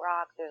lot of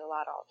rock, there's a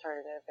lot of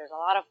alternative, there's a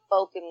lot of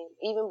folk and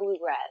even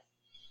bluegrass,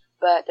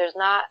 but there's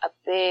not a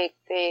big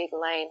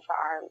lane for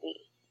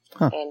R&B.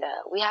 And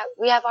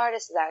we have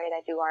artists out here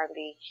that do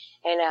R&B,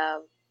 and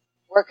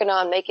working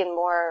on making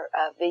more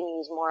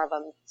venues, more of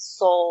a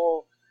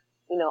soul,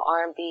 you know,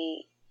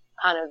 R&B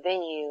kind of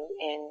venue,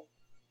 and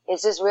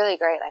it's just really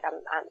great. Like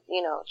I'm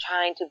you know,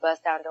 trying to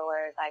bust down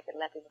doors, like, and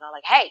let people know,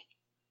 like, hey,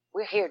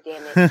 we're here,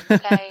 damn it,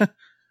 okay.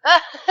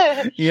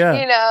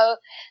 You know,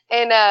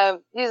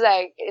 and he's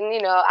like, and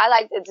you know, I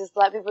like to just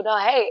let people know,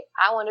 hey,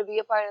 I want to be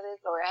a part of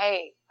this, or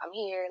hey, I'm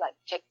here, like,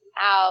 check me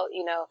out,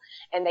 you know,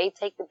 and they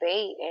take the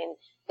bait, and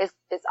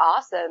it's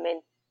awesome.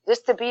 And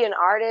just to be an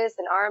artist,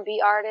 an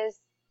R&B artist,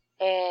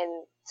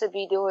 and to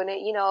be doing it,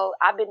 you know,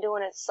 I've been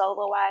doing it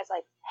solo wise,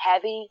 like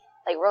heavy,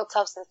 like real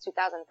tough since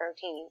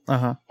 2013.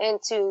 And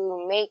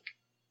to make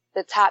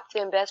the top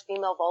 10 best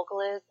female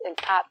vocalists and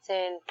top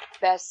 10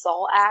 best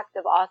soul act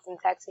of Austin,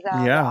 Texas, out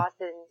of the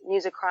Austin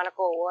Music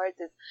Chronicle Awards,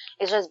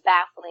 it's just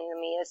baffling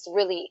to me. It's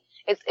really,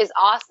 it's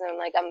awesome.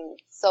 Like, I'm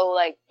so,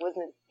 like,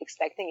 wasn't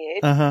expecting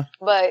it.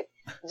 But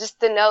just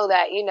to know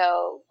that, you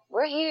know,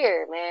 we're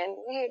here, man.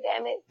 We're here,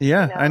 damn it.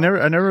 Yeah. You know?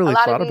 I never really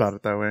thought about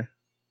it that way.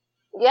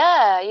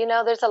 Yeah. You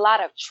know, there's a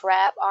lot of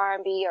trap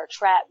R&B or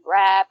trap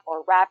rap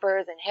or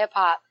rappers and hip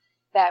hop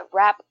that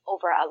rap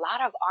over a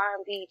lot of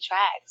R&B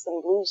tracks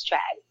and blues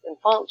tracks and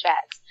funk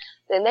tracks.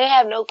 Then they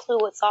have no clue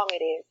what song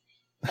it is.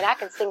 And I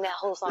can sing that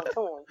whole song to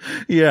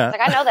them. Yeah.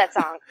 Like, I know that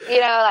song.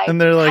 You know, like,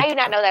 and they're like, how do you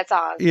not know that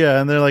song? Yeah.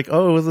 And they're like,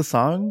 oh, it was a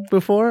song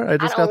before? I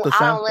got the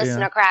sound. I don't listen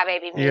to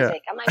crybaby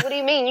music. I'm like, what do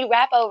you mean? You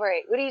rap over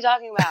it. What are you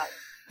talking about?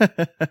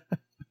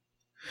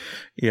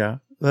 Yeah.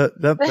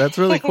 That's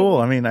really cool.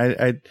 I mean,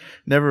 I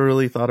never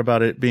really thought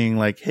about it being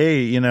like,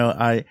 hey, you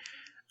know,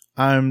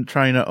 I'm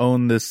trying to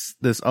own this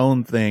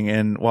own thing,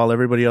 and while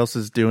everybody else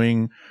is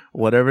doing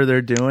whatever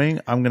they're doing,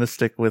 I'm going to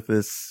stick with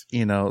this,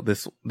 you know,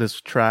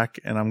 this track,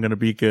 and I'm going to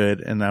be good,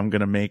 and I'm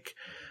going to make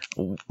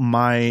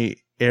my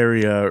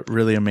area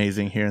really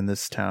amazing here in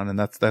this town. And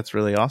that's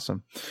really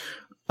awesome.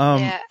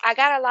 Yeah, I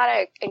got a lot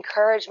of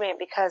encouragement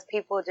because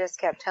people just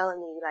kept telling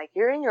me, like,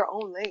 you're in your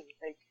own lane.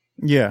 Like,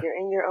 you're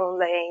in your own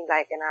lane.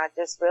 Like, and I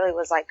just really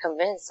was like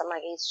convinced. I'm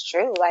like, it's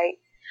true. Like,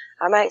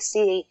 I might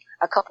see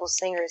a couple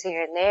singers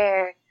here and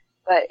there,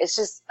 but it's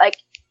just like,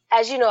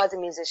 as you know, as a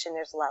musician,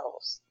 there's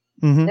levels.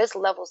 There's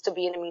levels to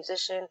being a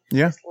musician.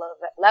 There's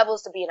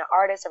levels to being an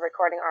artist, a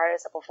recording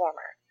artist, a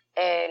performer.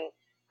 And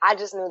I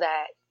just knew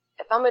that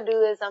if I'm going to do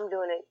this, I'm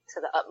doing it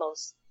to the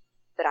utmost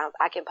that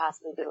I can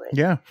possibly do it.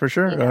 Yeah, for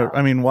sure. You know?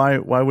 I mean, why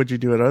would you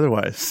do it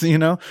otherwise? You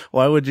know,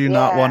 why would you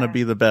not want to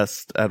be the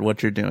best at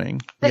what you're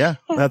doing? Yeah,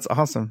 that's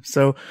awesome.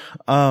 So,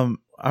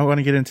 I want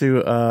to get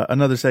into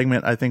another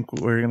segment. I think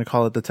we're going to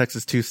call it the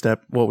Texas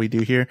Two-Step. What we do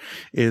here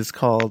is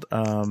called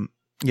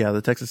Yeah,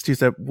 the Texas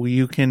Two-Step.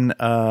 You can,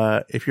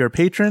 if you're a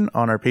patron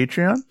on our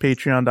Patreon,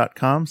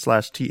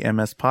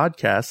 patreon.com/TMS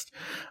podcast,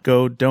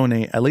 go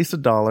donate at least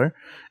 $1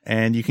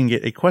 and you can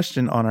get a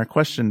question on our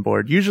question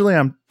board. Usually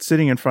I'm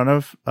sitting in front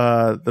of,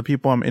 the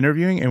people I'm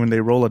interviewing and when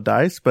they roll a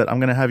dice, but I'm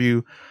going to have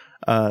you,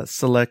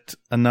 select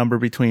a number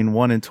between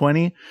 1 and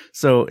 20.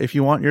 So if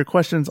you want your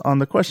questions on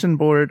the question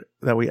board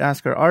that we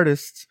ask our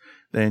artists,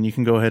 then you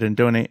can go ahead and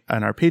donate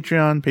on our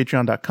Patreon,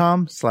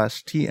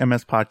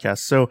 patreon.com/TMS podcast.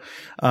 So,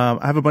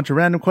 I have a bunch of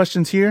random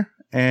questions here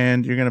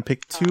and you're going to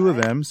pick 2 of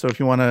them. So if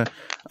you want to,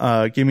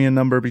 give me a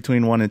number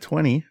between 1 and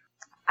 20.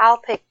 I'll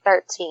pick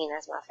 13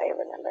 as my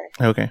favorite number.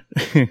 Okay.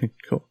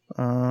 Cool.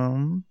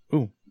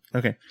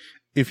 Okay.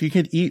 If you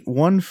could eat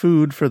one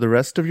food for the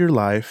rest of your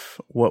life,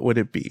 what would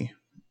it be?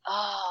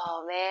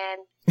 Oh man.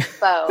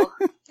 Pho.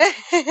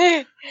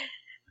 If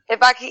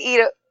I could eat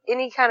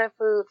any kind of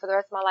food for the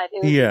rest of my life,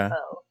 it would be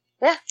pho.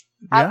 Yeah.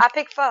 I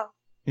pick pho.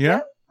 Yeah?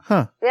 Yep.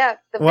 Huh. Yeah.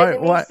 The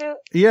Vietnamese soup.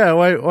 Yeah.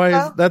 Why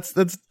is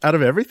that's out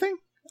of everything?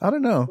 I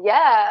don't know.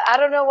 Yeah. I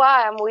don't know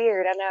why. I'm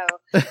weird. I know.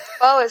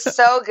 Pho is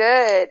so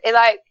good. And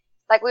like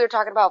we were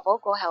talking about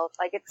vocal health.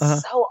 Like it's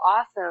so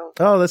awesome.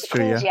 Oh, that's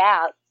true. Cleans you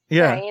out.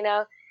 Yeah. Right, you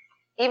know,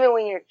 even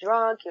when you're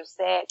drunk, you're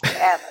sick,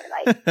 whatever.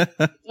 Like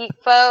eat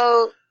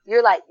pho,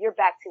 you're back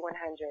to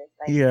 100.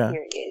 Like,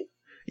 period.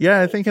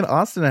 Yeah, I think in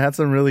Austin I had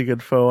some really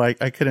good pho. I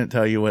couldn't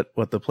tell you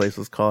what the place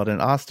was called in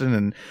Austin,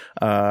 and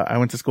I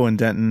went to school in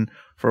Denton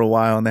for a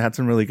while, and they had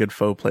some really good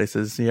pho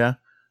places. Yeah.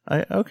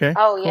 Okay.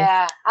 Oh, cool.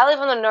 yeah. I live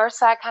on the north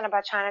side, kind of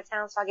by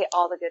Chinatown, so I get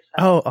all the good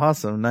pho. Oh,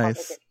 awesome.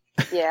 Nice.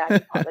 I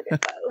get all the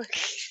good pho.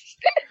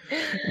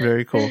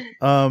 Very cool.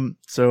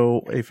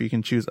 So if you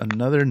can choose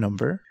another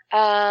number.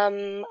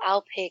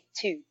 I'll pick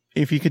 2.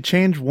 If you could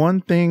change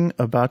one thing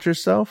about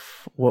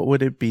yourself, what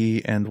would it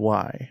be and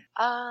why?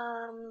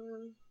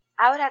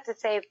 I would have to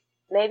say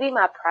maybe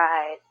my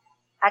pride.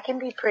 I can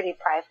be pretty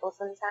prideful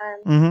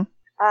sometimes.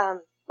 Mm-hmm.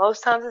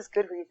 Most times it's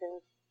good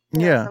reasons.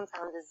 Yeah.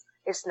 Sometimes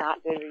it's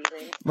not good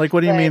reasons. Like,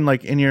 what do you mean?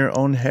 Like in your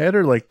own head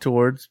or like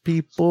towards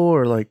people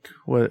or like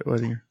what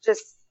are you?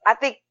 Just, I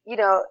think,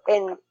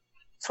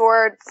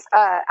 towards,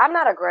 I'm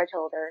not a grudge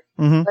holder,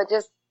 but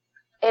just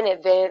in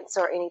events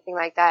or anything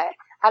like that.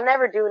 I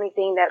never do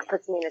anything that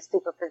puts me in a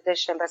stupid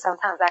position, but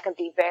sometimes I can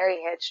be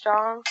very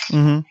headstrong,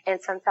 and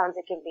sometimes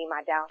it can be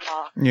my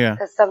downfall. Yeah.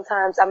 Because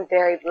sometimes I'm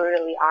very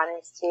brutally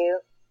honest too,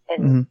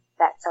 and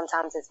that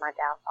sometimes is my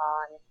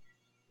downfall. And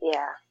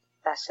yeah,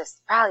 that's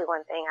just probably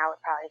one thing I would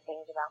probably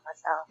change about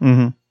myself.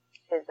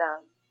 Is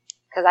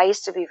because I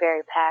used to be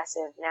very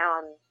passive.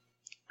 Now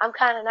I'm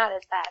kind of not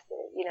as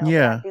passive.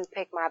 Yeah. I do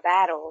pick my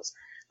battles,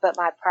 but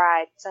my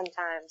pride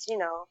sometimes,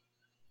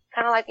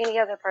 kind of like any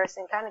other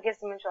person, kind of gets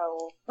them in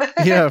trouble.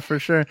 Yeah, for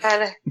sure. So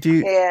that's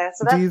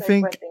one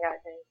thing I think.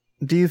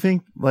 Do you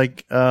think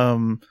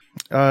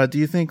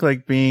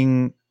like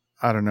being,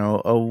 I don't know,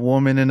 a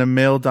woman in a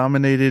male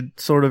dominated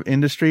sort of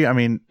industry? I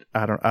mean,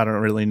 I don't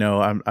really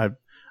know. I'm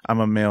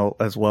a male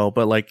as well,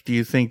 but like, do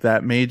you think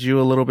that made you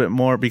a little bit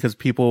more because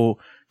people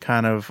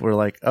kind of were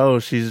like, oh,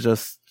 she's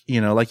just,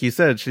 like you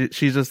said,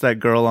 she's just that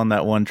girl on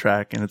that one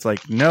track. And it's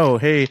like, no,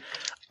 hey,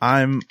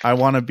 I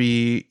want to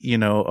be,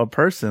 a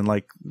person.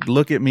 Like,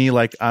 look at me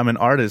like I'm an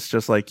artist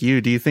just like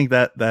you. Do you think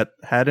that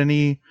had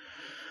any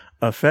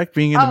effect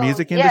being in the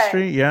music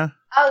industry? Yeah.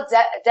 Oh,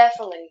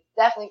 definitely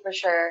for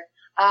sure.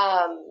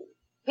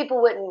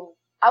 People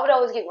I would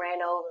always get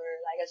ran over,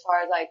 like, as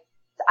far as like,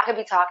 I could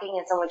be talking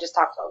and someone just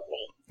talks over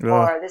me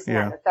or this and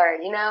that and the third,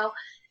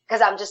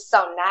 cause I'm just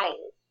so nice.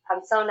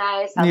 I'm so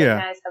nice. I look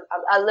nice.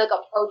 I look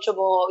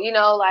approachable,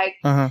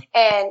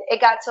 and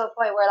it got to a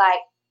point where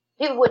like,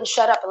 people wouldn't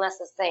shut up unless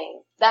I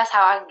sing. That's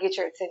how I can get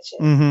your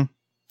attention.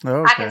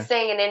 Okay. I can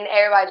sing and then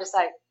everybody just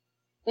like,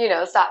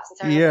 stops and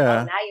turns.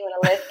 Yeah. Oh, now you want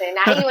to listen.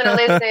 Now you want to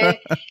listen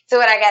to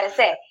what I got to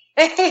say.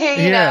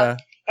 you know?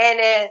 And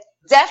then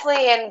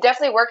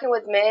definitely working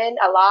with men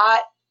a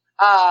lot,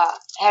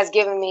 has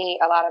given me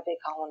a lot of big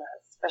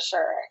cojones for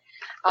sure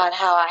on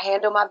how I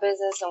handle my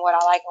business and what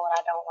I like and what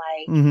I don't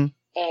like.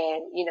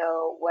 And,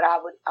 what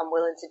I'm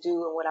willing to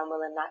do and what I'm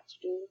willing not to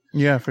do.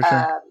 Yeah, for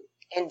sure.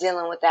 And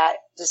dealing with that,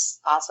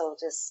 I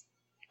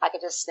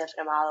could just sniff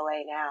them all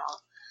away now.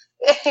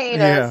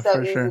 It's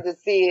so easy to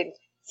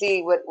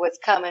see what's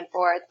coming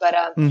forth. But,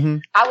 I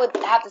would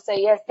have to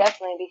say yes,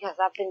 definitely, because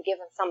I've been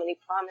given so many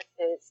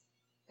promises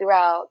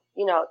throughout,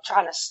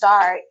 trying to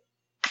start.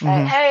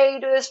 Like, hey,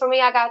 do this for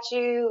me. I got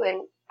you.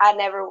 And I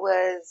never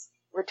was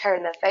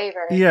return the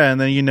favor. Yeah. And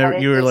then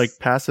you were like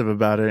passive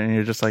about it and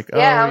you're just like, oh,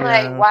 yeah, I'm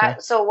like, why?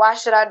 So why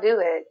should I do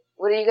it?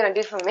 What are you going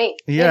to do for me?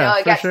 Yeah,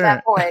 it got to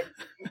that point.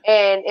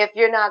 And if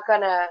you're not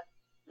going to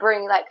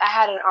bring, like, I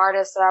had an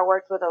artist that I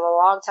worked with a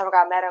long time ago.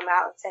 I met him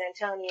out in San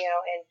Antonio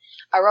and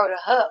I wrote a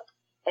hook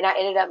and I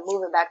ended up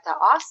moving back to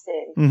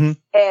Austin.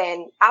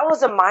 And I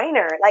was a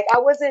minor. Like, I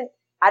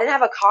didn't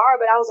have a car,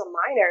 but I was a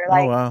minor.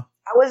 Like, oh, wow.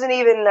 I wasn't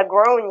even a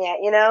grown yet,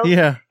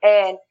 Yeah.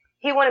 And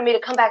he wanted me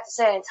to come back to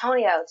San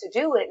Antonio to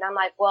do it. And I'm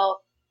like,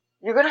 well,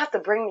 you're going to have to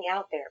bring me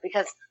out there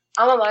because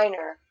I'm a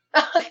minor.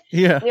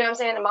 Yeah. You know what I'm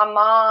saying? And my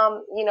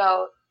mom,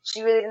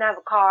 she really didn't have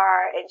a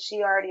car, and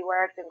she already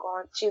worked and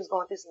she was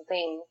going through some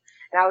things,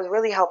 and I was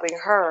really helping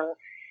her.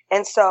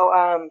 And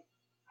so,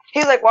 he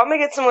was like, well, I'm going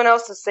to get someone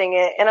else to sing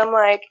it. And I'm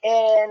like,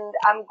 and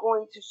I'm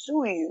going to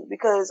sue you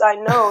because I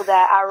know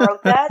that I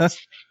wrote that.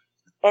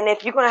 And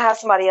if you're going to have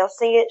somebody else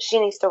sing it,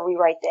 she needs to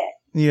rewrite that.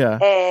 Yeah.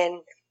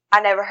 And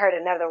I never heard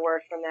another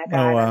word from that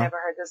guy. Oh, wow. I never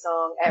heard the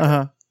song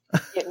ever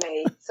get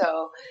made.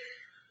 So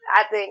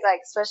I think, like,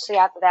 especially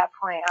after that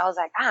point, I was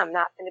like, I'm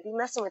not going to be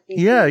messing with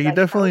these Yeah, dudes. you like,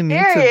 definitely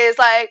need serious.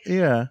 to. Like,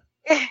 yeah.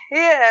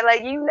 Yeah,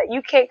 like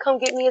you can't come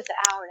get me. It's an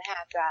hour and a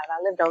half drive.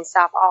 I lived on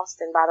South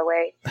Austin, by the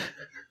way.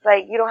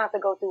 Like, you don't have to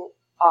go through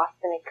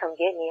Austin and come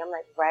get me. I'm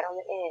like right on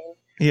the end.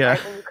 Yeah.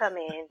 Right when you come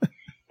in,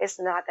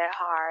 it's not that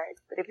hard.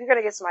 But if you're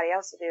gonna get somebody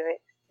else to do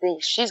it, then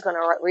she's gonna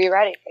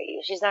rewrite it for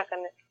you. She's not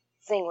gonna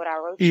sing what I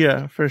wrote.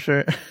 Yeah, for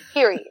sure.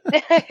 Period.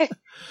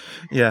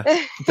 Yeah,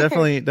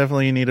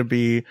 definitely you need to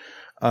be,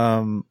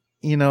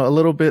 you know, a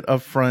little bit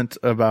upfront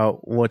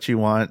about what you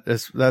want.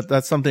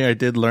 That's something I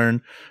did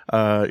learn,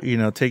 you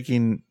know,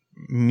 taking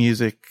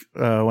music,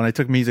 when I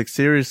took music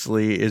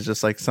seriously is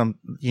just like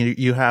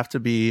you have to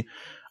be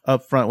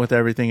upfront with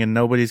everything, and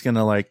nobody's going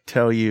to like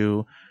tell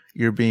you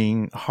you're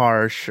being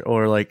harsh,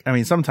 or like, I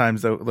mean,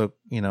 sometimes they'll,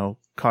 you know,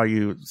 call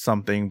you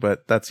something,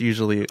 but that's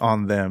usually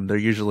on them. They're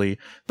usually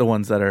the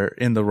ones that are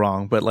in the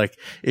wrong. But like,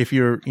 if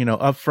you're, you know,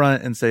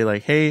 upfront and say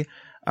like, hey,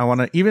 I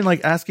want to, even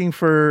like asking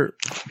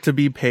to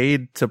be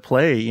paid to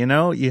play, you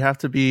know, you have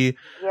to be,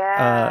 you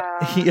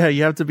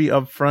have to be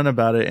upfront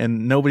about it,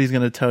 and nobody's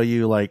going to tell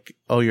you like,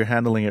 oh, you're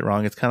handling it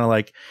wrong. It's kind of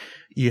like,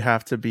 you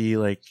have to be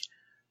like,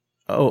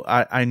 oh,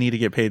 I need to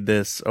get paid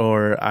this,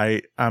 or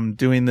I'm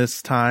doing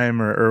this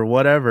time or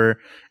whatever,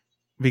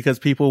 because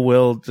people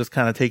will just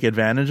kind of take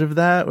advantage of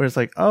that, where it's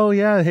like, oh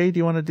yeah, hey, do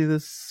you want to do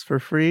this for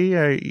free?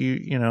 Or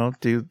you know,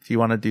 do you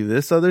want to do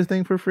this other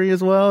thing for free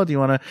as well? Do you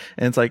want to?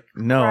 And it's like,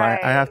 no,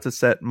 right. I have to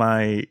set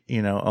my,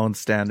 you know, own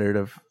standard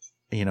of,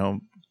 you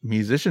know,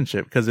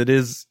 musicianship, because it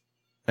is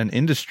an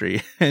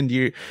industry, and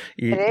you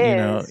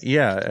know,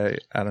 yeah,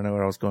 I don't know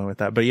where I was going with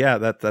that, but yeah,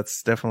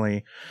 that's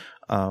definitely,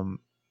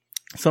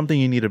 something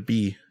you need to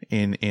be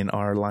in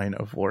our line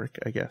of work,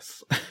 I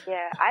guess.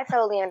 Yeah, I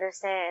totally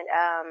understand.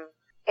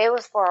 It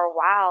was for a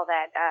while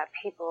that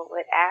people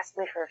would ask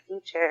me for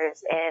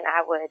features, and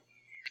I would,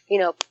 you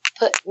know,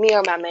 me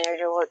or my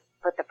manager would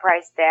put the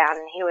price down,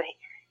 and he would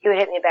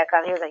hit me back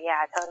up. He was like,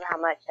 yeah, I told him how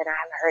much, and I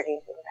haven't heard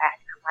anything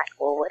back. I'm like,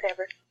 well,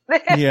 whatever.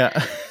 Yeah.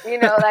 You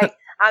know, like,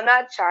 I'm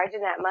not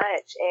charging that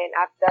much, and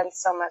I've done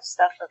so much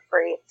stuff for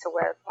free to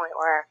where the point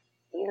where,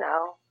 you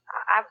know,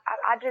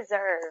 I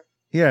deserve.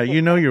 Yeah,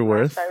 you know your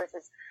worth.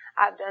 Services.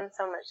 I've done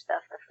so much stuff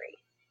for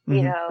free,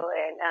 you know,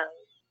 and,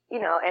 you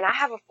know, and I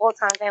have a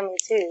full-time family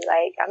too.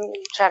 Like, I'm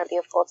trying to be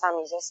a full-time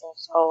musician.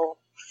 So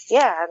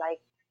yeah, like,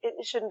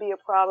 it shouldn't be a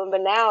problem.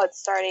 But now it's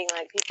starting,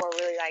 like, people are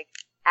really like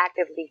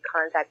actively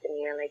contacting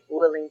me and like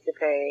willing to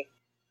pay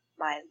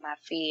my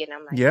fee. And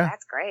I'm like, yeah,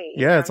 that's great.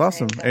 Yeah, it's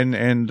awesome.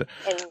 And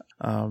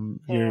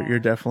you're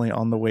definitely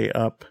on the way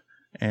up.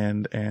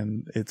 And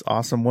it's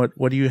awesome. What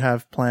do you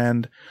have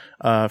planned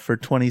for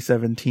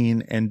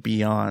 2017 and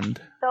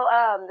beyond? So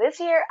this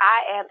year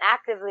I am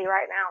actively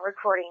right now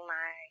recording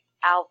my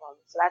album,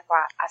 so that's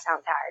why I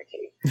sound tired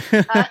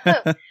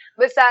too.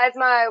 Besides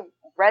my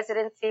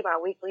residency, my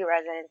weekly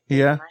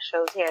residency, my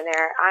shows here and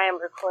there, I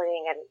am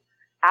recording an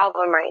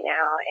album right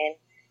now, and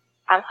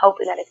I'm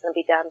hoping that it's going to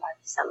be done by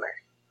the summer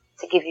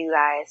to give you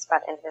guys by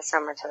the end of the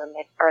summer to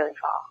the early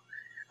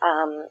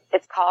fall.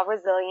 It's called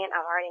Resilient.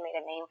 I've already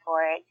made a name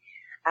for it.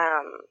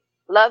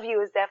 Love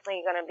You is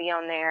definitely going to be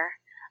on there.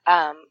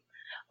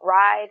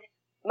 Ride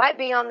might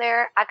be on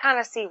there. I kind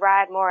of see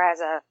Ride more as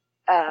a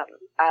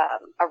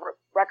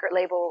record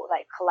label,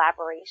 like,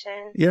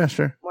 collaboration. Yeah,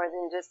 sure. More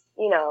than just,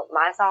 you know,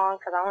 my song,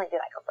 because I only did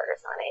like a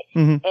verse on it.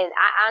 And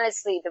I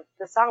honestly,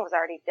 the song was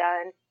already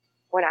done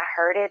when I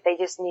heard it. They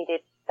just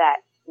needed that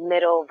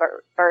middle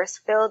verse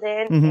filled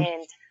in,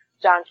 and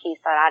John Keys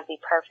thought I'd be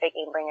perfect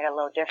and bring it a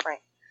little different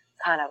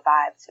kind of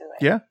vibe to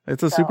it. Yeah,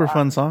 it's a super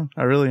fun song.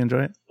 I really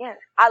enjoy it. Yeah,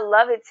 I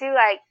love it too.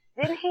 Like,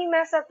 didn't he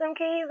mess up them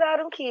keys? Oh,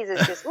 them keys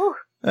is just woo.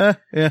 Yeah.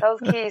 Those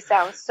keys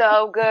sound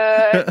so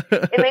good.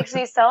 It makes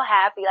me so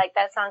happy. Like,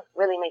 that song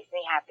really makes me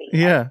happy.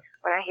 Yeah.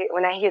 Like,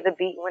 when I hear the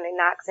beat, when it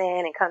knocks in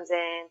and comes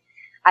in,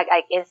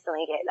 I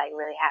instantly get like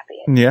really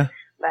happy. Yeah.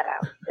 But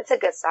it's a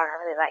good song.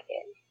 I really like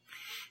it.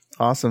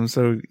 Awesome.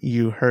 So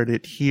you heard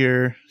it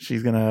here.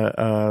 She's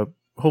gonna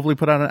hopefully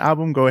put out an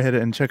album. Go ahead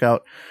and check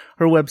out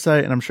her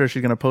website, and I'm sure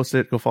she's going to post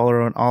it. Go follow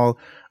her on all,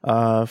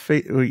 I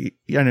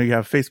know you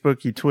have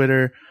Facebook, you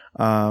Twitter,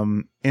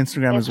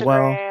 Instagram as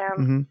well.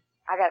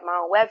 I got my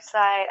own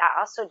website. I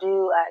also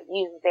do,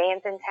 use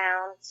Bands in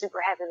Town super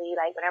heavily.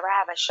 Like, whenever I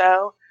have a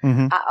show,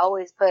 I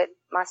always put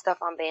my stuff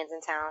on Bands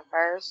in Town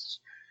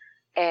first.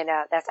 And,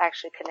 that's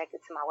actually connected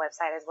to my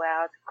website as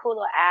well. It's a cool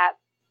little app.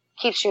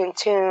 Keeps you in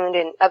tuned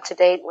and up to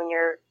date when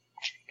your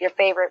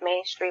favorite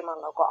mainstream or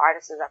local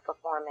artists are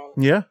performing.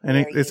 Yeah, and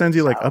it sends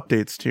you like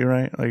updates too,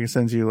 right? Like, it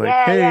sends you like,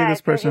 hey,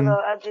 this person.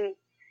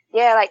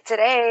 Yeah, like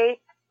today,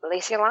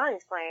 Alesia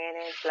Lani's playing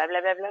and blah,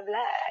 blah, blah, blah,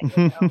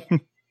 blah. You know?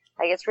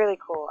 Like, it's really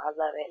cool. I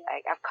love it.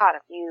 Like, I've caught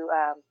a few,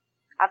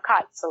 I've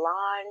caught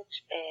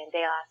Solange and De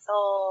La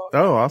Soul.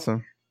 Oh,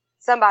 awesome.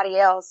 Somebody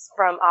else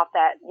from off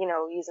that, you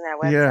know, using that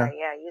website.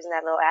 Yeah, using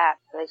that little app.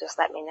 They just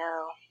let me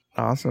know.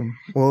 Awesome.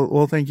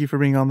 Well, thank you for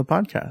being on the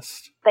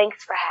podcast.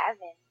 Thanks for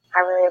having. I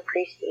really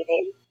appreciate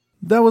it.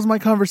 That was my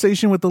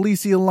conversation with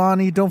Alesia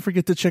Lani. Don't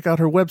forget to check out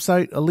her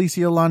website,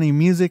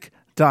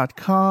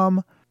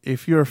 alesialanimusic.com.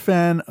 If you're a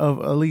fan of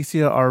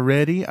Alesia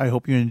already, I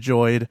hope you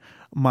enjoyed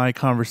my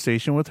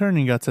conversation with her and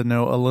you got to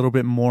know a little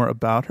bit more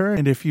about her.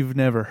 And if you've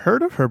never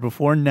heard of her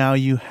before, now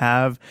you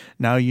have.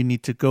 Now you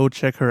need to go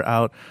check her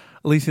out.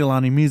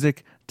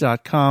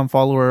 alesialanimusic.com.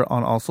 Follow her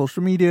on all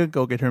social media.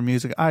 Go get her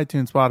music,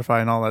 iTunes, Spotify,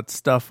 and all that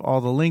stuff.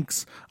 All the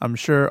links, I'm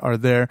sure, are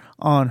there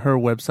on her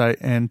website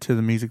and to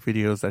the music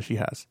videos that she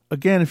has.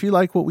 Again, if you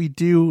like what we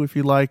do, if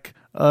you like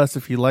us,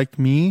 if you like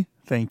me,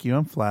 thank you.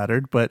 I'm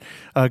flattered. But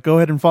go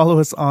ahead and follow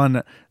us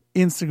on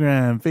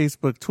Instagram,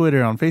 Facebook,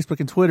 Twitter. On Facebook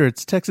and Twitter,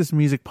 it's Texas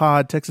Music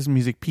Pod, Texas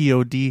Music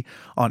POD.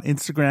 On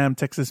Instagram,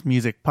 Texas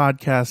Music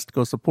Podcast.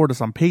 Go support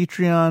us on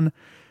Patreon,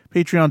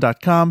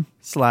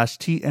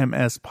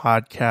 patreon.com/TMS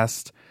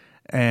Podcast.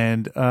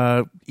 And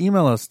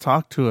email us,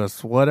 talk to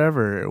us,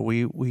 whatever.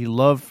 We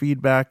love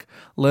feedback.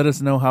 Let us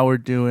know how we're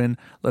doing.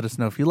 Let us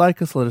know if you like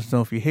us. Let us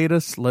know if you hate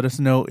us. Let us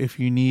know if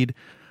you need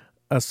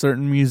a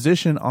certain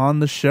musician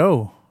on the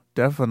show.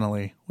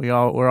 Definitely.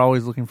 We're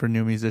always looking for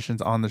new musicians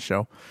on the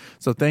show.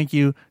 So thank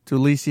you to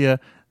Alesia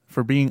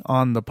for being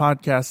on the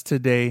podcast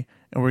today.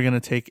 And we're going to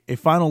take a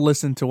final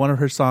listen to one of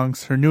her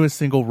songs, her newest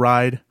single,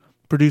 Ride,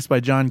 produced by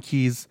John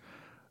Keys,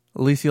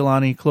 Alesia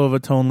Lani, Clova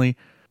Tonley.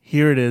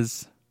 Here it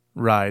is,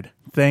 Ride.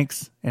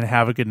 Thanks, and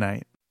have a good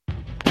night.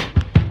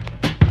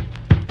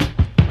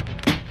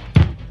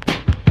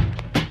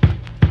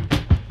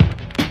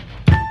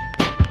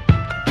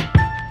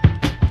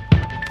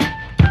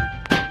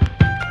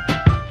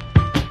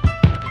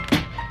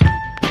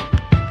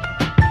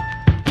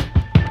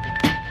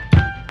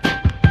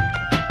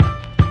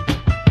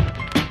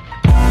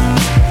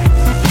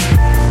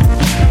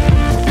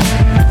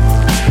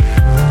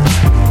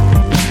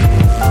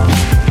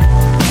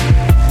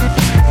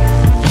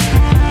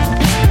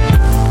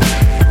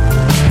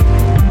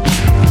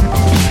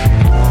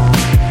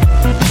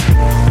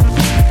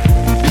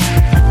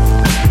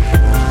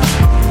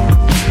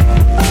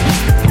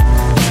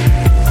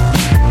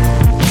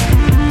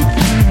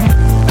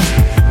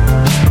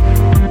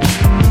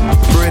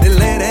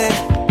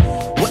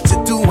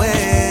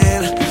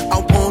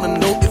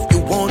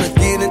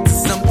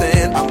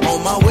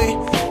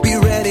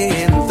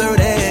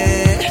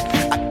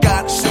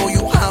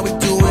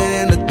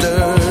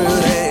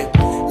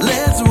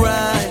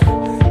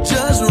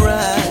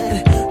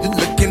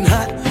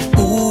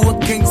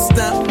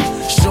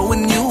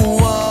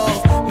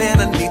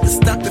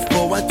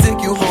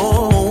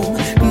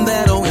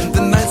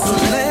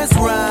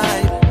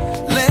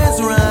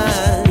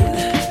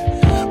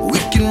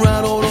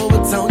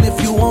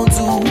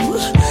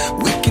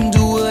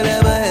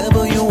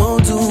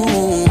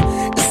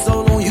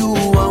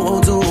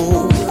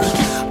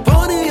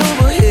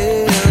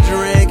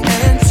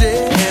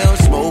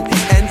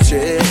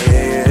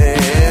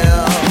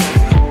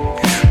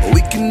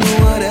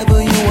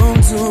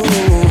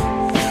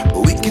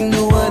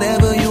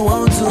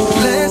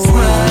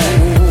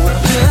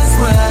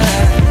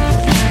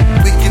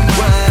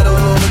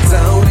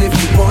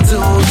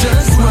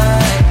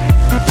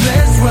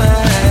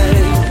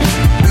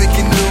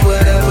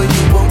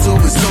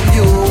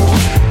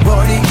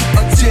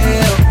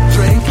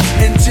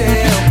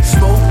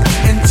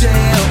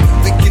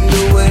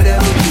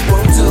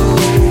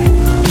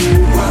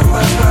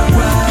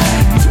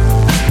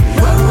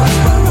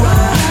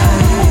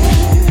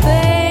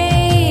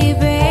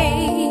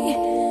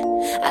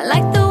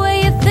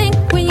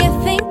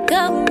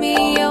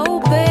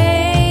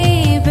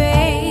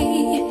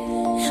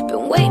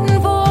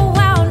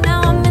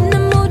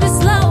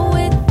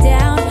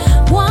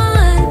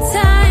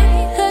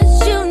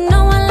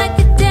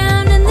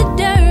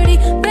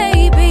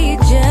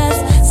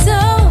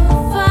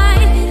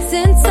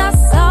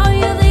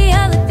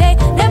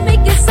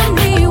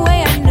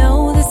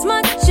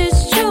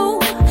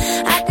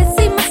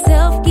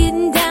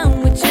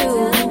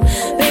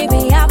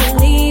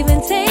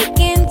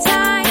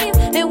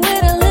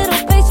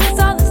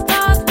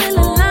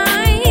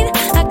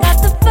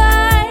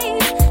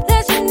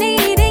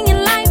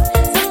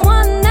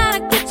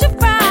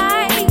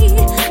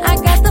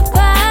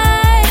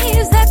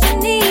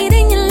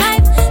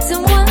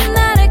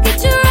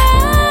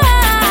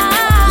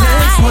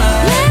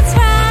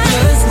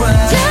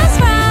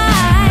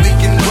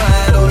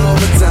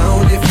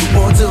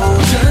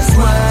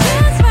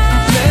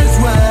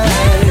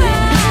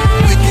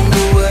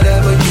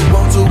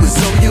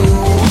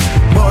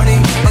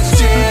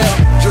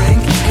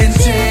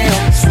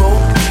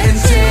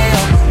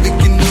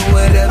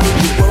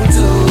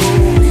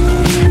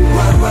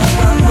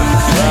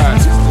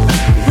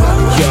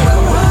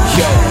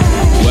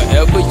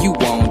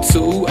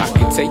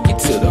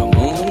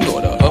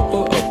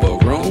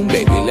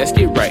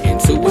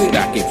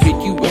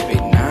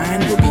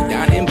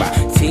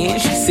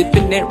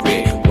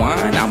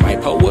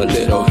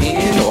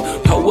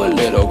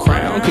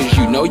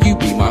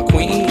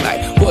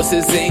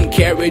 horses and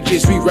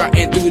carriages, we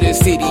riding through the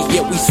city.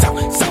 Yeah, we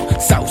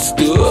south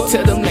stood.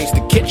 Tell them lanes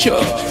to catch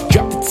up.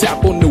 Drop the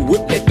top on the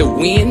whip, let the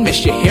wind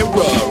mess your hair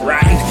up.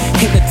 Riding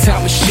in the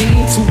time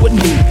machine to a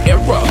new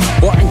era.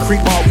 Barton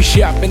Creek, while we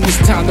shopping, it's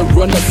time to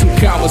run up some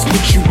commas.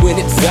 Put you in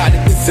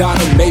exotic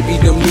designer, maybe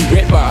them new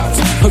red bars.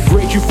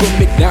 Upgrade you from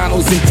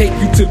McDonald's and take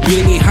you to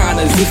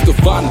Benihana's. It's the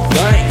final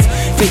things.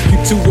 Take you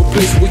to a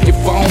place where your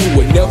phone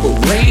would never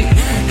ring.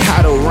 How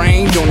to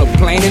range on a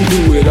plane and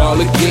do it all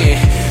again.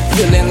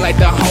 Feeling like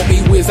the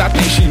homie Wiz, I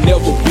think she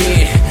never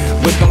been.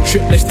 But don't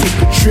trip, let's take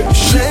a trip.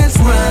 Let's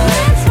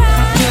ride,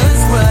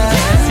 just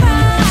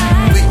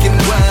ride. We can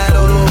ride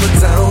all over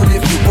town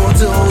if you want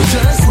to.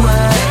 Just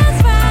ride,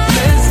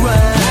 let's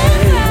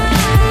ride.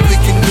 We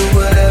can do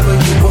whatever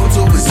you want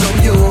to, it's on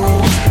you.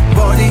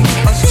 Party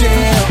and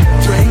chill,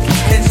 drink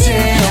and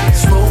chill,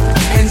 smoke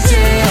and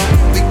chill.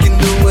 We can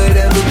do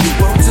whatever we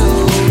want to.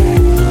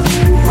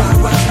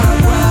 Ride, ride, ride,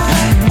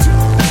 ride.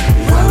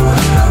 Ride,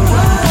 ride, ride,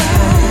 ride.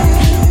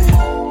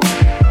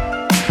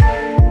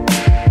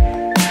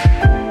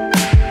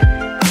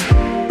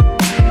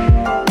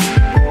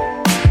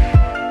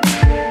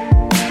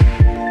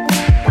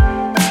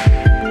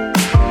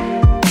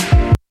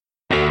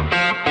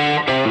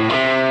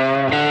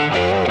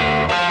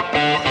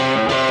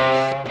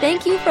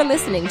 Thank you for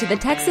listening to the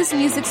Texas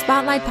Music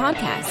Spotlight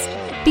Podcast.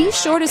 Be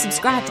sure to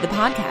subscribe to the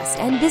podcast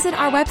and visit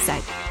our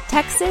website,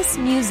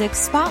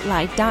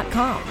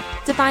 texasmusicspotlight.com,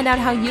 to find out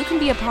how you can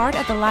be a part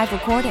of the live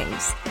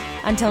recordings.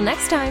 Until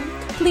next time,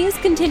 please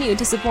continue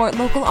to support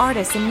local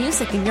artists and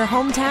music in your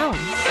hometown.